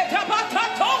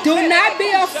out. Do not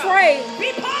be afraid.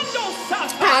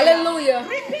 Hallelujah.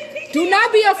 Do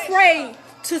not be afraid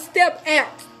to step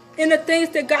out in the things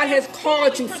that God has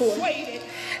called you for.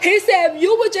 He said if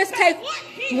you would just take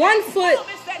one foot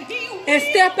and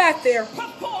step out there,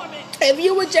 if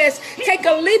you would just take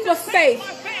a leap of faith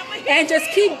and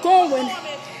just keep going,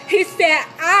 he said,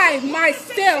 I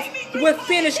myself will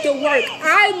finish the work.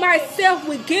 I myself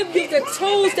will give you the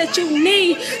tools that you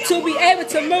need to be able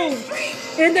to move.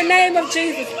 In the name of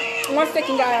Jesus. 1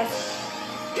 second, guys.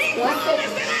 1 second.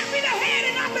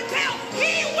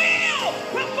 He will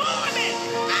perform it.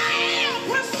 I am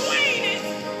persuaded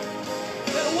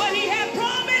that what he had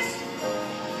promised,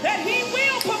 that he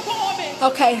will perform it.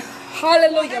 Okay,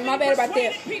 hallelujah. My bad about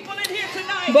that.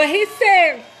 But he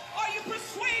said,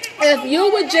 if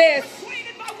you would just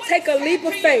take a leap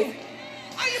of faith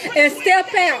and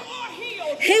step out,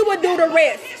 he would do the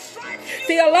rest.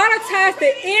 See, a lot of times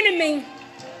the enemy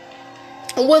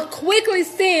will quickly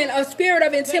send a spirit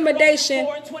of intimidation,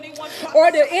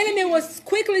 or the enemy will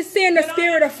quickly send a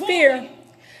spirit of fear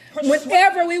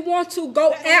whenever we want to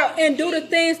go out and do the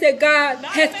things that God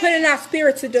has put in our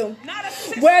spirit to do.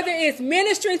 Whether it's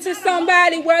ministering to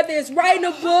somebody, whether it's writing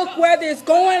a book, whether it's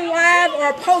going live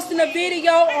or posting a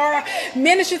video or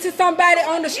ministering to somebody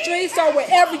on the streets or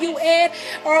wherever you at,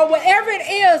 or whatever it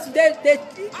is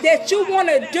that you want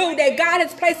to do that God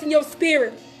has placed in your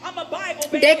spirit.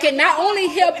 That can not only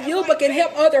help you but can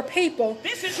help other people.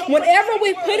 Whenever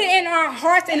we put it in our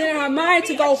hearts and in our mind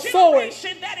to go forward,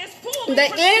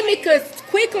 the enemy could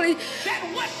quickly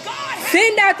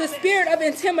send out the spirit of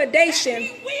intimidation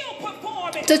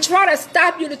to try to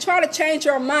stop you, to try to change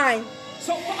your mind.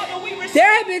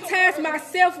 There have been times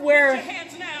myself where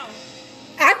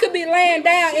I could be laying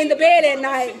down in the bed at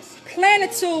night planning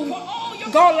to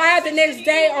go live the next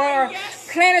day or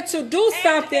planning to do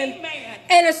something.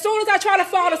 And as soon as I try to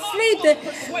fall asleep,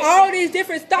 all these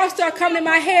different thoughts start coming in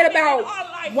my head about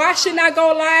why shouldn't I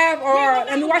go live, or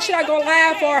why should I go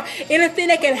live, or anything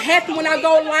that can happen when I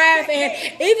go live.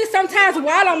 And even sometimes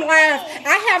while I'm live,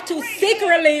 I have to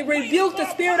secretly rebuke the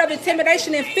spirit of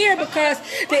intimidation and fear, because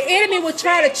the enemy will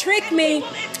try to trick me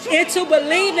into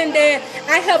believing that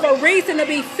I have a reason to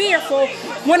be fearful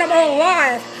when I'm on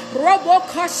live.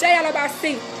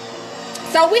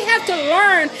 So we have to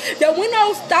learn that when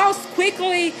those thoughts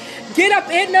quickly get up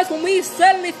in us, when we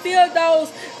suddenly feel that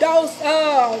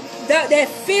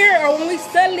fear, or when we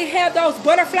suddenly have those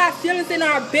butterfly feelings in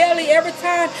our belly every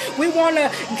time we want to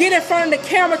get in front of the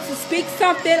camera to speak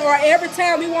something, or every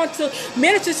time we want to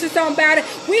minister to somebody,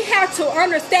 we have to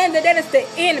understand that is the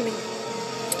enemy.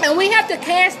 And we have to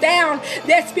cast down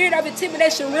that spirit of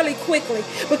intimidation really quickly,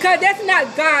 because that's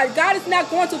not God. God is not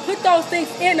going to put those things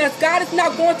in us. God is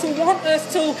not going to want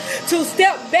us to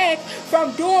step back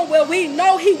from doing what we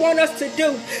know he wants us to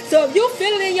do. So if you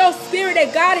feel it in your spirit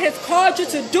that God has called you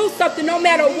to do something, no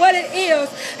matter what it is,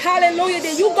 hallelujah,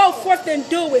 then you go forth and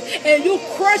do it. And you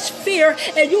crush fear,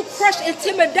 and you crush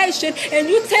intimidation, and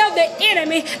you tell the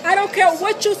enemy, I don't care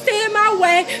what you say in my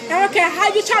way. I don't care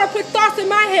how you try to put thoughts in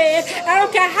my head. I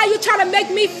don't care how you try to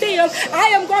make me feel. I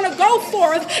am going to go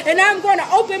forth, and I'm going to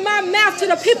open my mouth to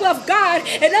the people of God,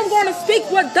 and I'm going to speak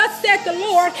what thus said the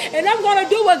Lord, and I'm going to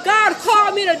do what God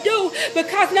called me to do,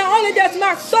 because not only does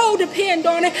my soul depend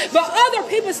on it, but other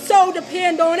people's soul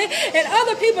depend on it, and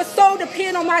other people's soul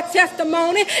depend on my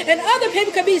testimony, and other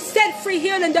people can be set free,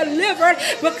 healed, and delivered,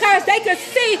 because they could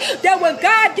see that what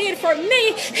God did for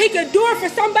me, he could do it for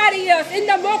somebody else. In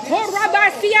the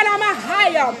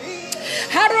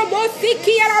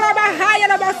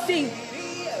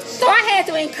So I had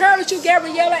to encourage you,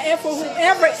 Gabriella, and for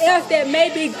whoever else that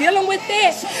may be dealing with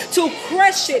that, to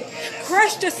crush it.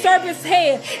 Crush the serpent's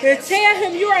head and tell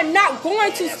him you are not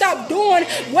going to stop doing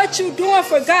what you're doing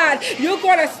for God. You're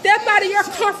going to step out of your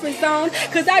comfort zone,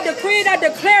 because I decree and I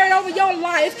declare it over your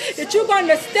life that you're going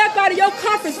to step out of your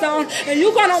comfort zone and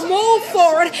you're going to move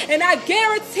forward. And I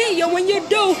guarantee you, when you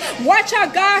do, watch how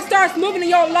God starts moving in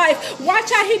your life.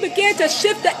 Watch how he begins to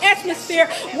shift the atmosphere.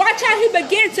 Watch how he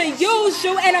begins to use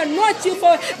you and anoint you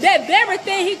for that very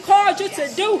thing he called you to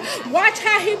do. Watch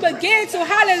how he begins to,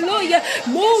 hallelujah,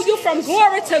 move you from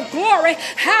glory to glory.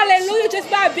 Hallelujah, just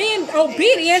by being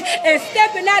obedient and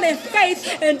stepping out in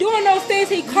faith and doing those things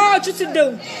he called you to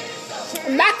do.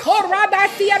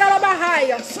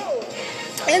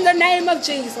 In the name of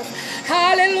Jesus.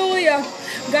 Hallelujah.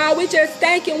 God, we just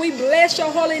thank you and we bless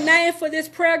your holy name for this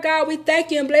prayer, God. We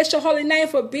thank you and bless your holy name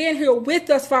for being here with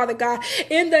us, Father God.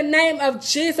 In the name of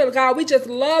Jesus, God, we just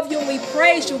love you and we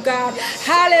praise you, God.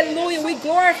 Hallelujah. We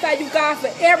glorify you, God, for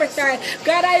everything.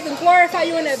 God, I even glorify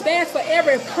you in advance for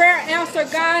every prayer answer,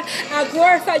 God. I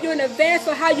glorify you in advance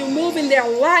for how you move in their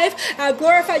life. I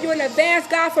glorify you in advance,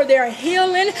 God, for their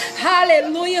healing.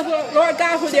 Hallelujah, Lord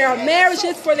God, for their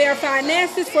marriages, for their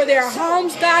finances, for their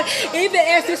homes, God. Even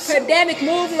as this pandemic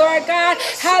move, Lord God,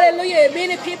 hallelujah. And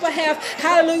many people have,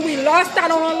 hallelujah, we lost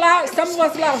out on a lot. Some of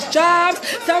us lost jobs.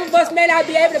 Some of us may not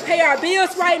be able to pay our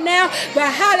bills right now,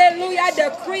 but hallelujah, I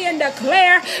decree and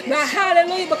declare, but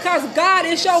hallelujah, because God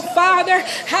is your Father,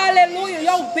 hallelujah,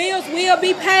 your bills will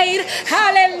be paid,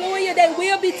 hallelujah, they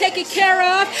will be taken care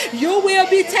of. You will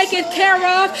be taken care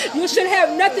of. You should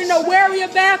have nothing to worry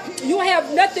about. You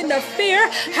have nothing to fear.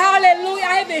 Hallelujah.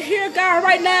 I even hear God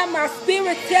right now in my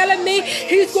spirit telling me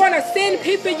he's going to send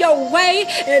people your way,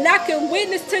 and I can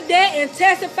witness to that and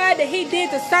testify that he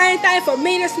did the same thing for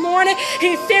me this morning.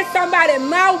 He sent somebody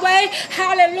my way,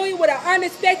 hallelujah, with an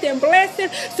unexpected blessing.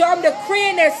 So I'm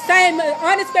decreeing that same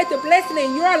unexpected blessing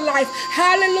in your life,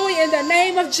 hallelujah, in the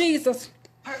name of Jesus.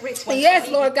 Yes,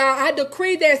 Lord God, I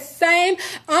decree that same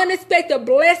unexpected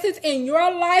blessings in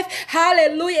your life.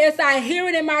 Hallelujah. As I hear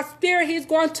it in my spirit, he's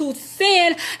going to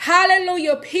send,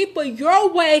 hallelujah, people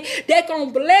your way that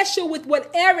going to bless you with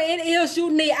whatever it is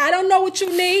you need. I don't know what you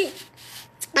need.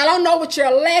 I don't know what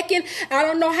you're lacking. I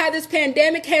don't know how this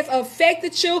pandemic has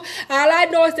affected you. All I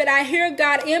know is that I hear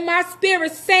God in my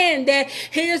spirit saying that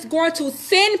he is going to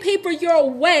send people your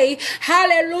way,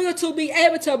 hallelujah, to be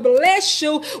able to bless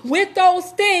you with those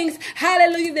things,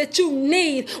 hallelujah, that you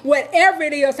need, whatever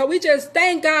it is. So we just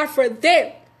thank God for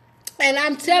that. And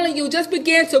I'm telling you, just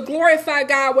begin to glorify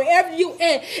God wherever you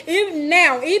at. Even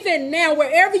now,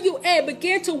 wherever you at,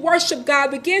 begin to worship God.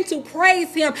 Begin to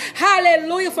praise him.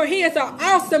 Hallelujah, for he is an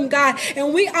awesome God.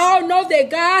 And we all know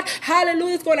that God,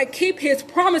 hallelujah, is going to keep his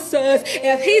promise to us.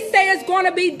 If he says it's going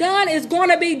to be done, it's going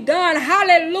to be done.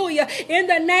 Hallelujah, in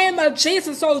the name of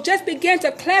Jesus. So just begin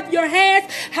to clap your hands,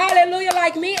 hallelujah,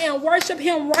 like me, and worship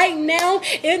him right now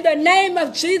in the name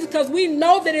of Jesus, because we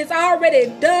know that it's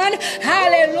already done.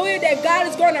 Hallelujah, that God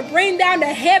is going to bring down the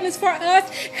heavens for us.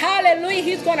 Hallelujah.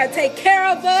 He's going to take care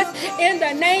of us in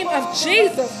the name of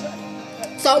Jesus.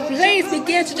 So please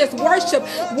begin to just worship.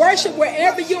 Worship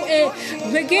wherever you are.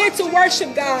 Begin to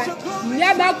worship God.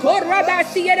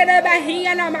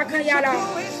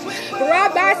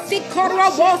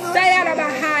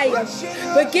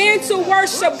 Begin to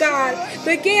worship God.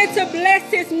 Begin to bless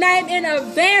his name in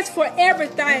advance for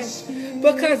everything.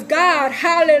 Because God,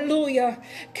 hallelujah,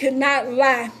 cannot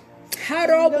lie. He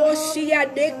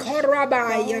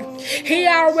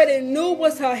already knew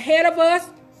what's ahead of us.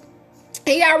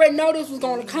 He already know this was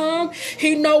going to come.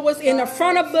 He know what's in the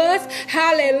front of us.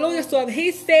 Hallelujah. So if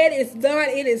he said it's done,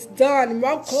 it is done.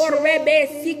 Gabrielle,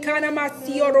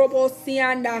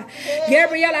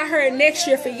 I heard next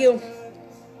year for you.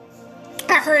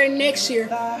 I heard next year.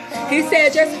 He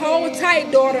said, just hold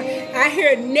tight, daughter. I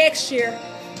hear next year.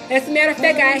 As a matter of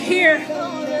fact, I hear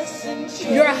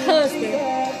your husband.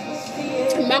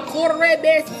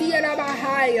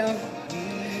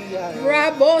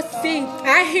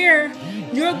 I hear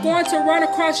you're going to run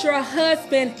across your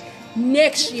husband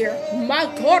next year.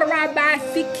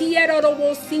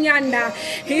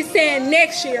 He said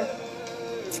next year.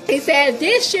 He said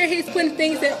this year he's putting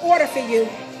things in order for you.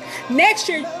 Next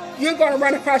year you're going to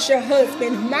run across your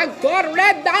husband. My God,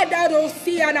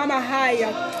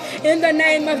 in the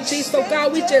name of Jesus, so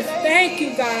God, we just thank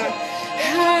you, God.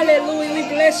 Hallelujah. We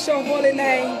bless your holy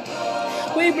name.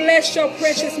 We bless your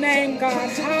precious name, God.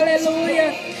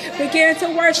 Hallelujah. Begin to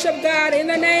worship God in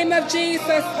the name of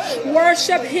Jesus.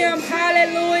 Worship him.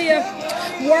 Hallelujah.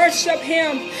 Worship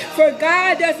him. For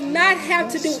God does not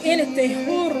have to do anything.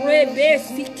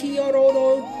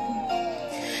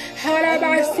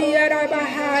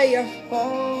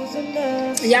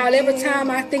 Y'all, every time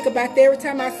I think about that, every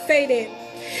time I say that,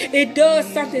 it does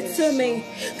something to me.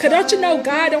 Because don't you know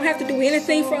God don't have to do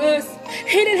anything for us?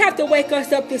 He didn't have to wake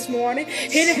us up this morning. He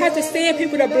didn't have to send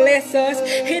people to bless us.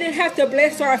 He didn't have to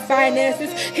bless our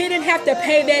finances. He didn't have to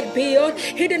pay that bill.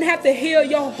 He didn't have to heal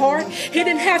your heart. He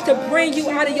didn't have to bring you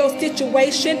out of your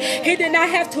situation. He did not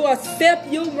have to accept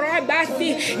you, right?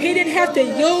 He didn't have to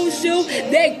use you.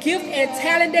 That gift and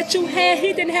talent that you had,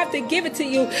 he didn't have to give it to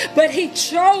you. But he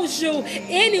chose you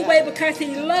anyway because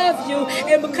he loves you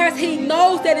and because he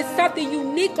knows that it's something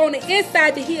unique on the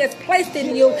inside that he has placed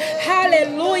in you.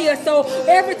 Hallelujah. So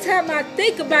every time I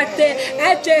think about that,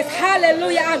 I just,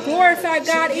 hallelujah, I glorify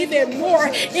God even more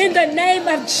in the name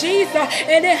of Jesus.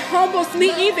 And it humbles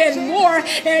me even more.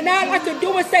 And all I can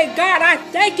do is say, God, I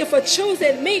thank you for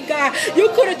choosing me, God. You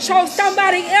could have chose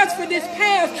somebody else for this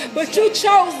path, but you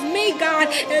chose me, God.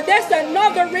 And that's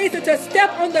another reason to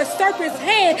step on the serpent's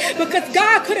hand, because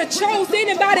God could have chose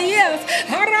anybody else.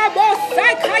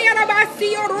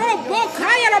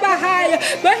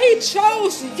 But he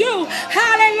chose you.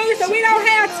 Hallelujah. So we don't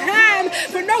have time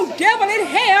for no devil in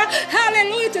hell.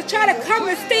 Hallelujah. To try to come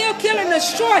and steal, kill, and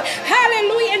destroy.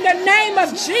 Hallelujah. In the name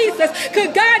of Jesus.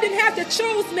 Because God didn't have to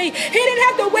choose me. He didn't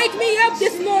have to wake me up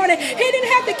this morning. He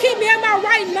didn't have to keep me in my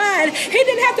right mind. He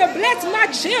didn't have to bless my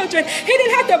children. He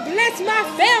didn't have to bless my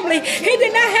family. He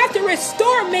did not have to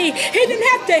restore me. He didn't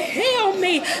have to heal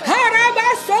me.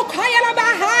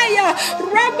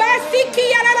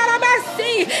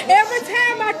 Every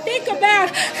time I think about,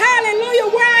 hallelujah,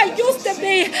 where I used to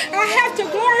be, I have to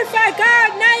glorify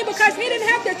God's name because he didn't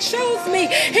have to choose me.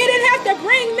 He didn't have to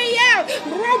bring me out.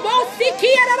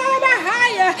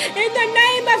 In the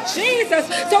name of Jesus.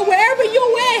 So wherever you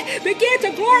at, begin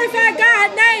to glorify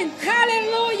God's name.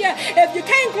 Hallelujah. If you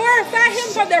can't glorify him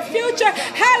for the future,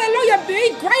 hallelujah,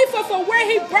 be grateful for where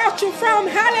he brought you from.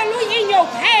 Hallelujah. In your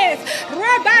past.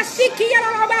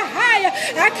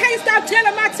 I can't stop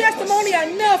telling my testimony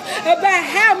enough about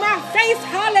how my face,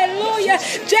 hallelujah,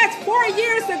 just 4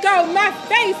 years ago, my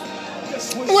face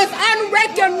was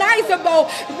unrecognizable.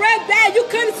 Red bad, you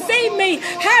couldn't see me.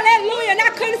 Hallelujah. And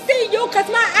I couldn't see you because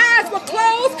my eyes were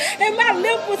closed and my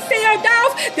lip was sealed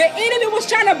off. The enemy was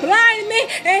trying to blind me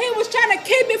and he was trying to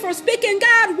keep me from speaking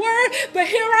God's word. But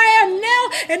here I am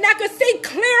now and I can see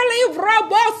clearly.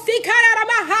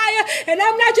 And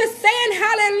I'm not just saying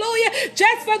hallelujah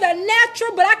just for the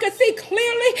natural, but I can see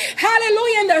clearly,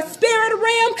 hallelujah, in the spirit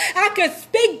realm. I can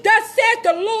speak, thus said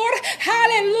the Lord.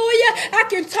 Hallelujah. I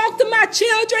can talk to my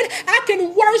children. I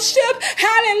can worship.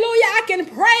 Hallelujah. I can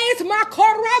praise my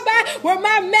koraba where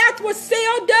my mouth was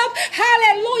sealed up.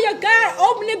 Hallelujah. God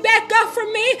opened it back up for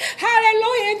me.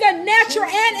 Hallelujah. In the natural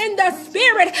and in the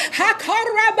spirit.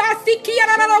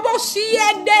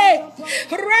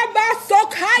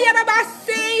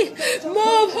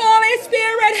 Move, Holy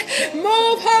Spirit.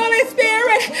 Move, Holy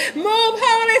Spirit. Move,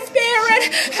 Holy Spirit.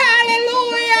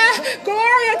 Hallelujah.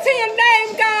 Glory to your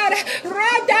name, God.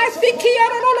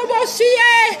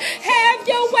 Have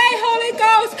your way, Holy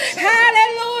Ghost.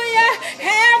 Hallelujah.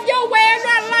 Have your way in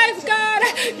our life, God.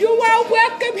 You are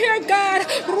welcome here, God.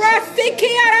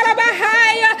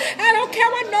 I don't care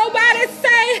what nobody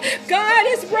say. God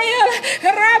is real.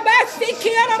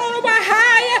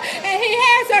 And he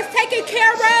has us taken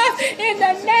care of in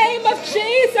the name of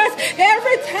Jesus.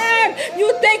 Every time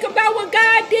you think about what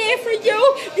God did for you,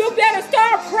 you better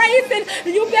start praising.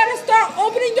 You better start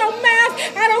opening your mouth.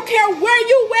 I don't care where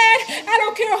you at. I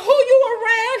don't care who you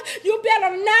around. You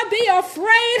better not be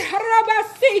afraid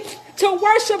to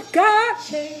worship God.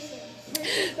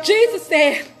 Jesus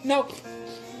said, no.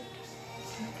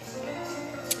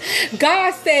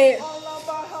 God said,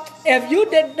 if you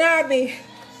deny me,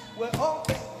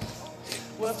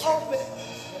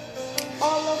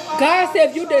 God said,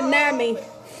 if you deny me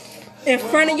in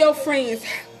front of your friends,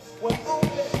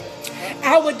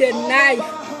 I would deny you.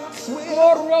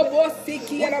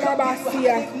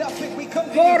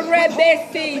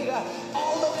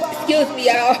 Excuse me,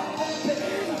 y'all.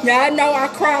 Yeah, I know I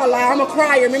cry a lot. I'm a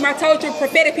crier. Remember I told you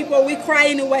prophetic people, we cry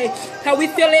anyway. How we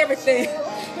feel everything.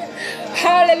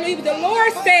 Hallelujah. The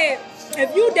Lord said,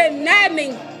 if you deny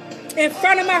me in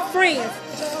front of my friends,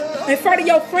 in front of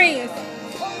your friends,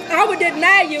 I would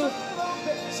deny you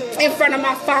in front of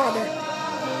my Father.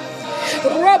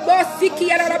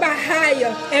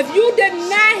 If you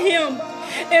deny him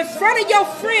in front of your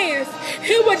friends,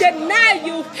 he will deny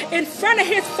you in front of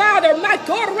his Father. My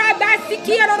God,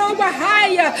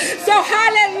 so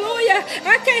hallelujah.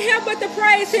 I can't help but but to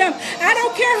praise him. I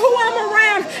don't care who I'm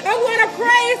around. I'm going to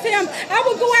praise him. I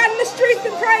will go out in the streets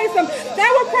and praise him. I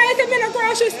will praise him in the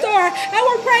grocery store. I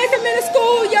will praise him in the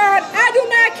schoolyard. I do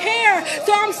not care.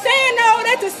 So I'm saying all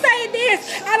that to say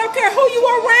this. I don't care who you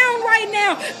are around right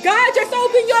now. God just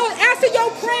answer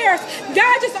your prayers.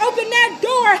 God just open that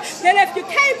door that if you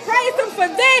can't praise him for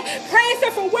that, praise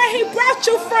him for where he brought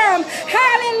you from.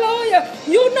 Hallelujah.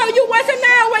 You know you wasn't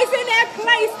always in that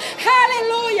place.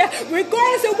 Hallelujah.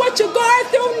 Regardless of what you're going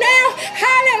through now.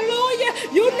 Hallelujah.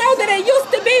 You know that it used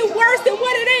to be worse than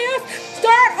what it is.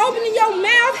 Start opening your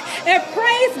mouth and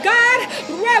praise God.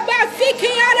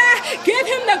 Give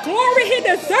him the glory he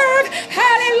deserves.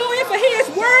 Hallelujah. For he is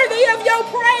worthy of your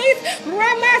praise.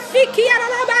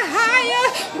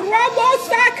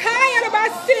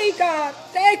 God.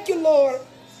 Thank you, Lord.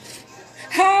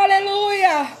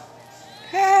 Hallelujah.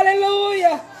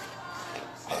 Hallelujah.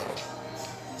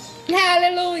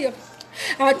 Hallelujah.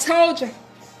 I told you.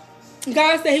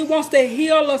 God said he wants to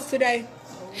heal us today.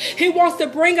 He wants to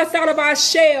bring us out of our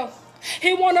shell.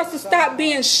 He wants us to stop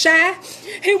being shy.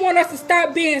 He wants us to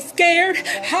stop being scared.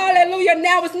 Hallelujah.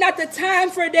 Now is not the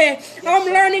time for that. I'm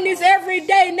learning this every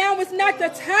day. Now is not the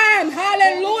time.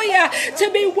 Hallelujah. To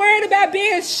be worried about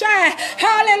being shy.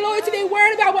 Hallelujah. To be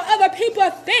worried about what other people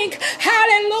think.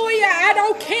 Hallelujah. I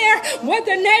don't care what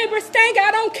the neighbors think. I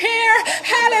don't care.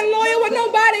 Hallelujah. What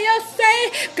nobody else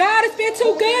say. God has been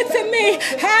too good to me.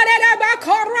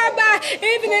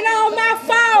 Even in all my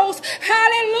faults.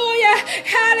 Hallelujah.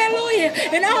 Hallelujah.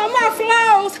 And all my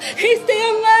flaws, he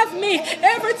still loves me.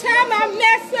 Every time I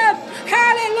mess up,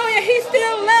 hallelujah, he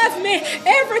still loves me.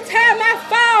 Every time I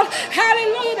fall,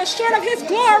 hallelujah, the short of his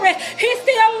glory, he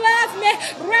still loves me.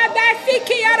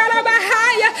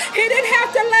 He didn't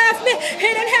have to love me. He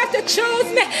didn't have to choose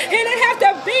me. He didn't have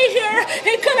to be here.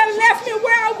 He could have left me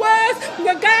where I was,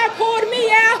 but God pulled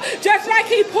me out just like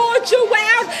he pulled you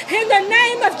out in the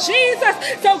name of Jesus.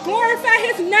 So glorify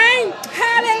his name.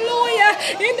 Hallelujah.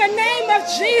 In the name of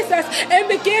Jesus, and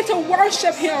begin to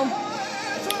worship him.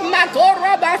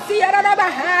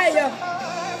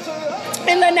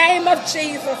 In the name of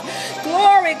Jesus.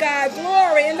 Glory, God.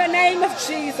 Glory in the name of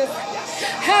Jesus.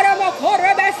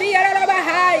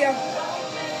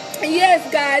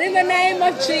 Yes, God. In the name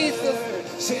of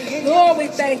Jesus. Lord, we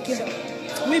thank you.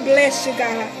 We bless you,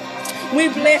 God. We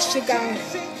bless you, God.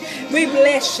 We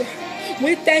bless you.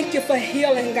 We thank you for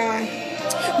healing, God.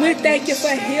 We thank you for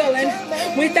healing.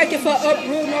 We thank you for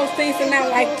uprooting those things that are not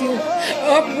like you.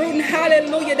 Uprooting,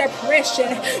 hallelujah,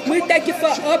 depression. We thank you for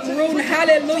uprooting,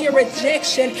 hallelujah,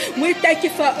 rejection. We thank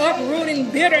you for uprooting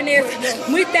bitterness.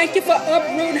 We thank you for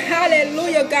uprooting,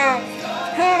 hallelujah, God.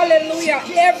 Hallelujah,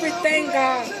 everything,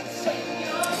 God.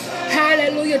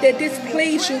 Hallelujah, that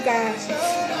displease you, God.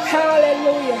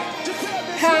 Hallelujah.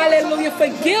 Hallelujah.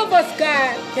 Forgive us,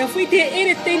 God, if we did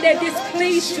anything that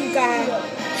displeased you, God.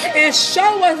 And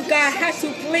show us, God, how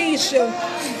to please you.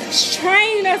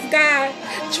 Train us, God.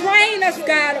 Train us,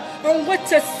 God, on what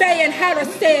to say and how to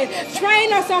say it.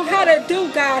 Train us on how to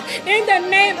do, God. In the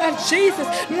name of Jesus.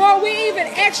 Lord, we even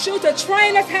ask you to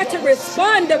train us how to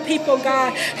respond to people,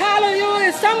 God.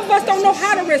 Hallelujah. Some of us don't know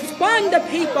how to respond to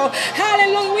people.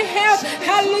 Hallelujah. We have,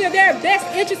 hallelujah, their best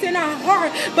interest in our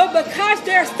heart. But because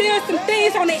there are still some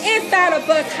things on the inside of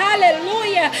us,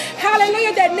 hallelujah,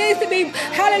 hallelujah, that needs to be,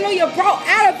 hallelujah, brought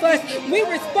out of us, we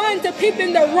respond to people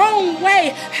in the wrong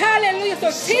way. Hallelujah.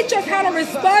 So teach us how to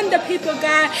respond to people,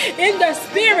 God, in the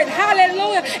spirit.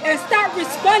 Hallelujah. And stop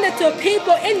responding to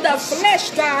people in the flesh,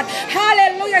 God.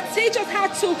 Hallelujah. Teach us how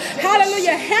to,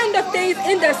 hallelujah, handle things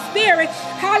in the spirit.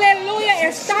 Hallelujah.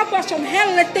 And stop us from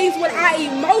handling things with our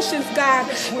emotions, God.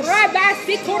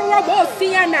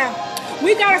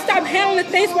 We got to stop handling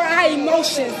things with our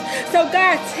emotions. So,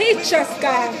 God, teach us,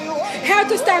 God, how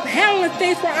to stop handling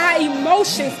things with our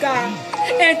emotions, God.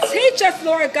 And teach us,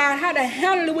 Lord God, how to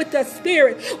handle it with the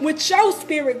spirit, with your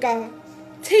spirit, God.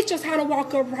 Teach us how to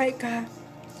walk upright, God.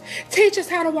 Teach us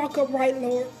how to walk upright,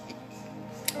 Lord.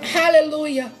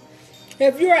 Hallelujah.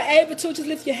 If you are able to, just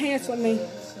lift your hands for me.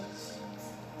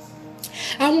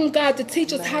 I want God to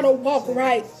teach us how to walk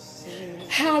right.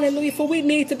 Hallelujah. For we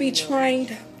need to be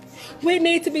trained. We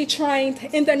need to be trained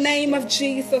in the name of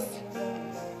Jesus.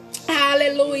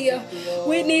 Hallelujah.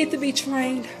 We need to be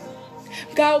trained.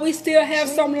 God, we still have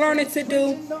some learning to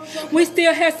do. We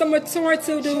still have some maturing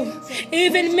to do.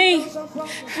 Even me.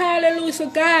 Hallelujah. So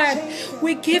God,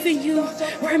 we're giving you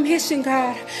permission,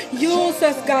 God. Use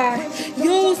us, God.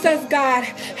 Use us, God.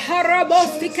 Have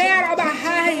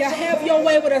your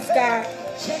way with us, God.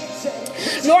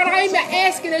 Lord, I'm even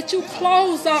asking that you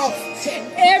close off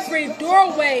every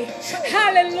doorway.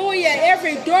 Hallelujah.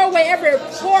 Every doorway, every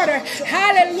portal.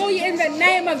 Hallelujah. In the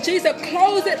name of Jesus,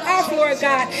 close it off, Lord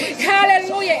God.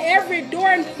 Hallelujah. Every door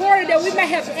and portal that we may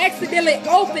have accidentally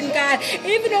opened, God,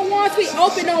 even the ones we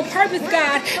opened on purpose,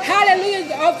 God.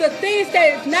 Hallelujah. Of the things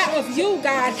that is not of you,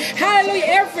 God. Hallelujah.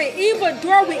 Every evil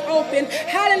door we open,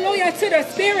 hallelujah, to the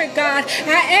Spirit, God.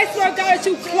 I ask, Lord God, that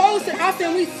you close it off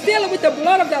and we seal it with the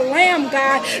blood of the Lamb,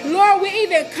 God. Lord, we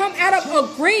even come out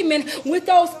of agreement with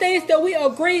those things that we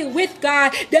agree with,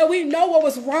 God, that we know what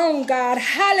was wrong, God.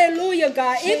 Hallelujah,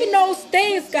 God. Even those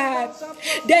things, God,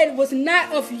 that was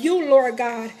not of you, Lord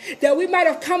God, that we might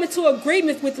have come into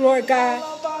agreement with, Lord God.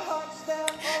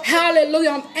 Hallelujah.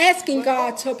 I'm asking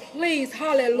God to please,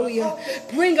 hallelujah,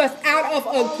 bring us out of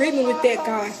agreement with that,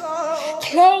 God.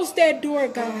 Close that door,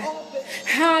 God.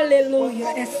 Hallelujah.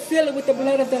 And seal it with the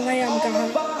blood of the Lamb,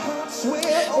 God.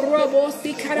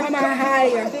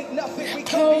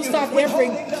 Close off every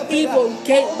evil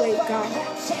gateway, God.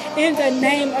 In the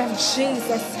name of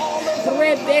Jesus.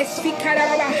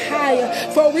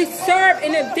 For we serve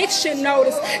an eviction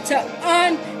notice to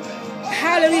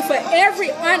hallelujah, for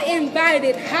every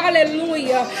uninvited,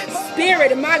 hallelujah,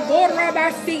 spirit, my God,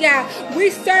 we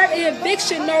serve an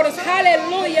eviction notice,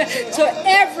 hallelujah, to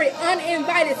every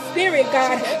uninvited spirit,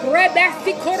 God,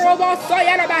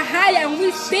 and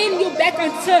we send you back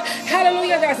unto,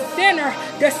 hallelujah,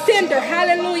 the sender,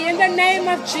 hallelujah, in the name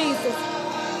of Jesus.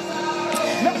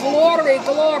 Glory,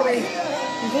 glory,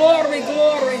 glory,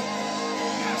 glory,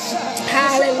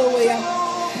 hallelujah,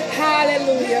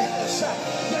 hallelujah.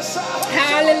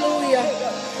 Hallelujah.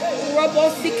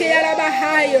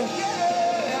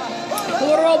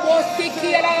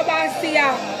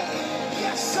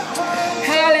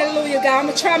 Hallelujah, God. I'm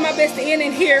going to try my best to end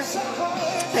in here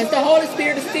as the Holy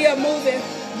Spirit is still moving.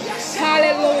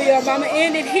 Hallelujah. But I'm going to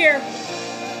end it here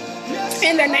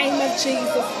in the name of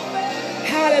Jesus.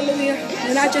 Hallelujah.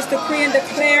 And I just decree and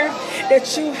declare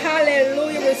that you,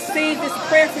 hallelujah, receive this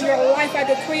prayer for your life. I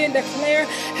decree and declare,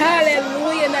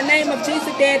 hallelujah, in the name of Jesus,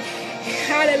 that,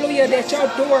 hallelujah, that your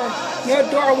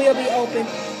door will be open.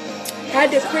 I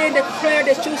decree and declare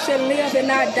that you shall live and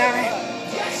not die.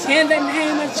 In the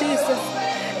name of Jesus,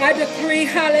 I decree,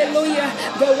 hallelujah,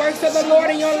 the works of the Lord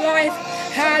in your life.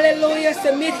 Hallelujah,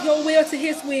 submit your will to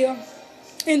his will.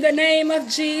 In the name of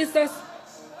Jesus.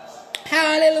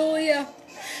 Hallelujah.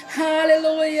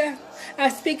 Hallelujah. I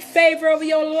speak favor over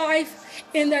your life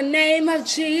in the name of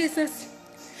Jesus.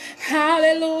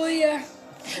 Hallelujah.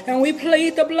 And we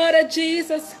plead the blood of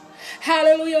Jesus.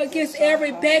 Hallelujah, against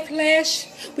every backlash.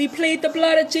 We plead the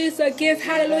blood of Jesus against,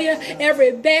 hallelujah,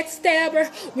 every backstabber.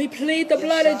 We plead the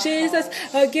blood of Jesus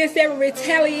against every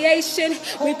retaliation.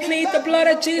 We plead the blood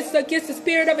of Jesus against the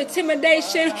spirit of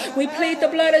intimidation. We plead the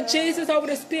blood of Jesus over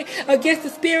the spirit against the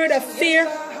spirit of fear.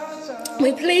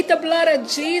 We plead the blood of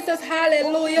Jesus,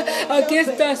 hallelujah,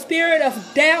 against the spirit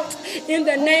of doubt in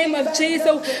the name of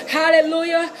Jesus,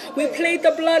 hallelujah. We plead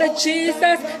the blood of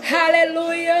Jesus,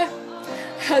 hallelujah,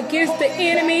 against the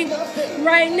enemy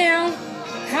right now,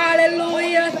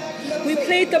 hallelujah. We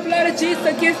plead the blood of Jesus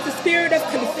against the spirit of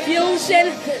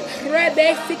confusion.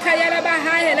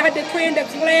 And I decree and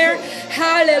declare,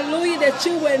 hallelujah, that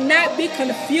you will not be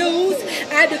confused.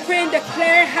 I decree and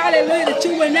declare, hallelujah, that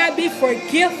you will not be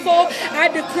forgetful. I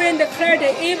decree and declare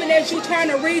that even as you're trying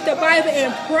to read the Bible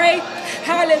and pray,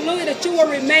 hallelujah, that you will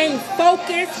remain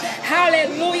focused.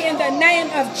 Hallelujah, in the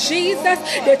name of Jesus,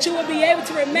 that you will be able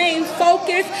to remain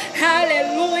focused.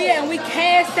 Hallelujah, and we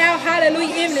cast out,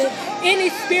 hallelujah, any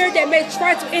spirit that may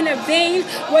try to intervene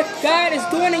what God is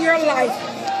doing in your life.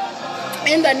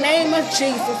 In the name of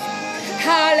Jesus.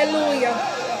 Hallelujah.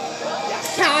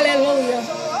 Hallelujah.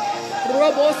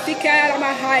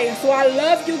 So I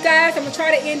love you guys. I'm going to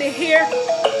try to end it here.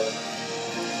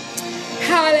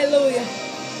 Hallelujah.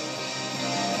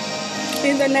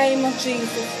 In the name of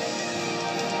Jesus.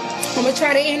 I'm going to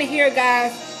try to end it here,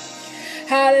 guys.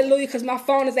 Hallelujah. Because my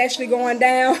phone is actually going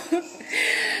down.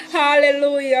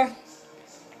 Hallelujah.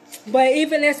 But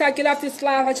even as I get off this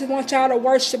live, I just want y'all to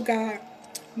worship God.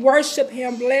 Worship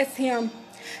him. Bless him.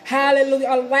 Hallelujah.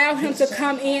 Allow him to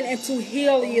come in and to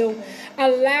heal you.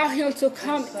 Allow him to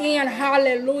come in.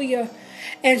 Hallelujah.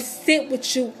 And sit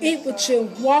with you. Eat with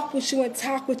you. Walk with you and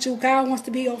talk with you. God wants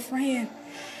to be your friend.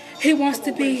 He wants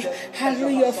to be,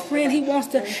 hallelujah, your friend. He wants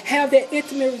to have that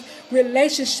intimate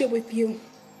relationship with you.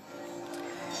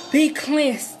 Be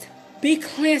cleansed. Be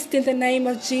cleansed in the name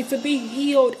of Jesus. Be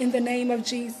healed in the name of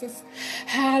Jesus.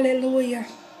 Hallelujah.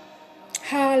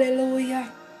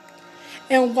 Hallelujah.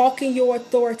 And walk in your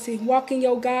authority. Walk in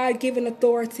your God-given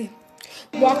authority.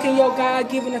 Walk in your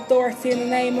God-given authority in the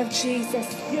name of Jesus.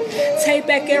 Take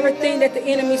back everything that the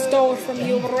enemy stole from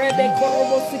you.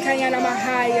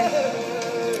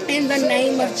 In the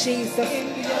name of Jesus.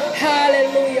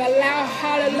 Hallelujah.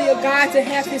 hallelujah, God to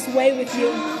have his way with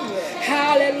you.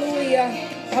 Hallelujah.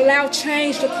 Allow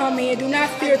change to come in. Do not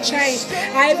fear change.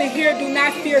 I even hear, do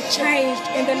not fear change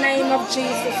in the name of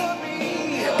Jesus.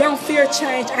 Don't fear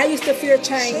change. I used to fear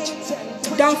change.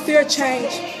 Don't fear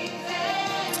change.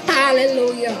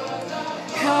 Hallelujah.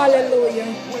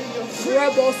 Hallelujah. So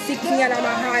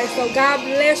God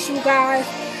bless you guys.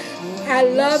 I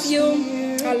love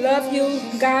you. I love you.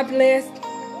 God bless.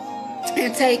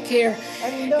 And take care.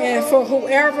 And for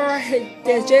whoever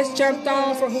that just jumped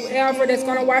on, for whoever that's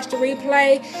going to watch the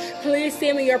replay, please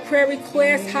send me your prayer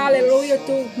requests, hallelujah,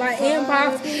 through my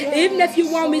inbox. Even if you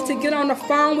want me to get on the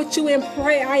phone with you and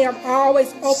pray, I am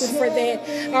always open for that.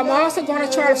 I'm also going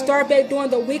to try to start back doing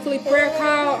the weekly prayer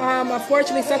call.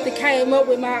 Unfortunately, something came up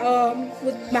with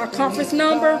my conference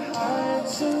number.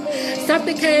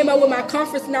 Something came up with my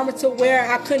conference number to where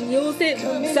I couldn't use it.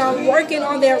 So I'm working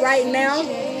on that right now.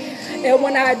 And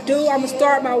when I do, I'm going to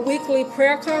start my weekly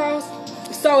prayer calls.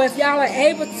 So if y'all are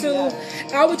able to,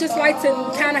 I would just like to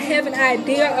kind of have an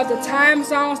idea of the time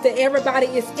zones that everybody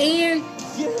is in,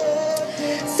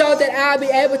 so that I'll be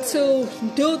able to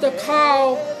do the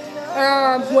call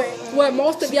where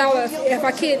most of y'all, if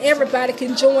I can, everybody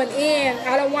can join in.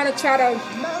 I don't want to try to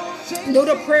do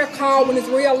the prayer call when it's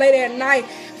real late at night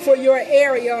for your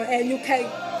area and you can't,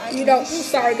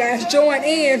 sorry guys, join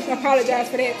in. I apologize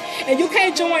for that. And you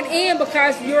can't join in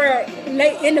because you're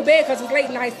late in the bed because it's late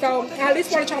night. So I at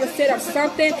least want to try to set up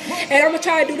something. And I'm going to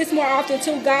try to do this more often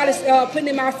too. God is putting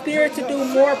in my spirit to do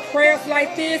more prayers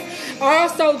like this.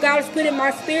 Also, God is putting in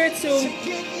my spirit to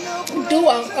do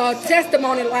a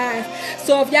testimony live.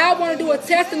 So if y'all want to do a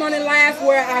testimony live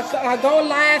where I go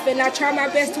live and I try my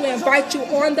best to invite you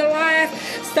on the live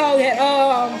so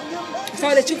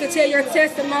that you can tell your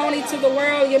testimony to the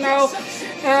world,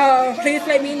 please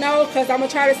let me know, because I'm going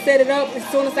to try to set it up as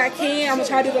soon as I can. I'm going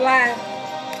to try to do the live.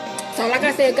 So like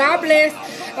I said, God bless.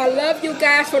 I love you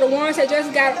guys. For the ones that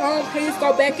just got on, please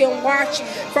go back and watch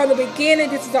from the beginning.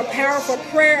 This is a powerful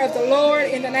prayer of the Lord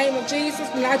in the name of Jesus.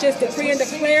 And I just decree and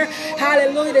declare,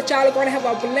 hallelujah, that y'all are going to have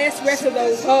a blessed rest of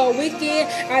the weekend.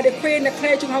 I decree and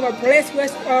declare that you're going to have a blessed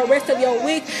rest of your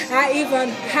week. I even,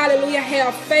 hallelujah,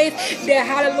 have faith that,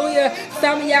 hallelujah,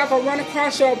 some of y'all going to run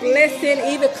across your blessing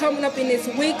even coming up in this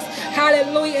week.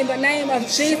 Hallelujah, in the name of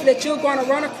Jesus, that you're going to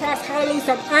run across, hallelujah,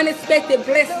 some unexpected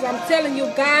blessings. I'm telling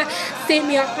you, God sent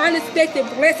me an unexpected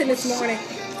blessing this morning.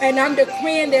 And I'm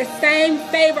decreeing that same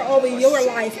favor over your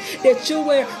life, that you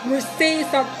will receive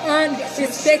some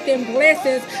unexpected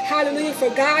blessings. Hallelujah,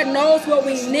 for God knows what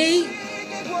we need.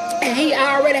 And he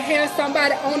already has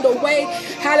somebody on the way,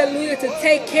 hallelujah, to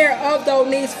take care of those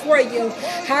needs for you.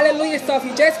 Hallelujah. So if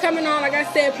you're just coming on, like I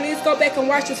said, please go back and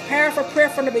watch this powerful prayer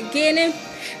from the beginning.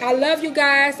 I love you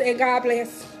guys, and God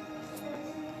bless.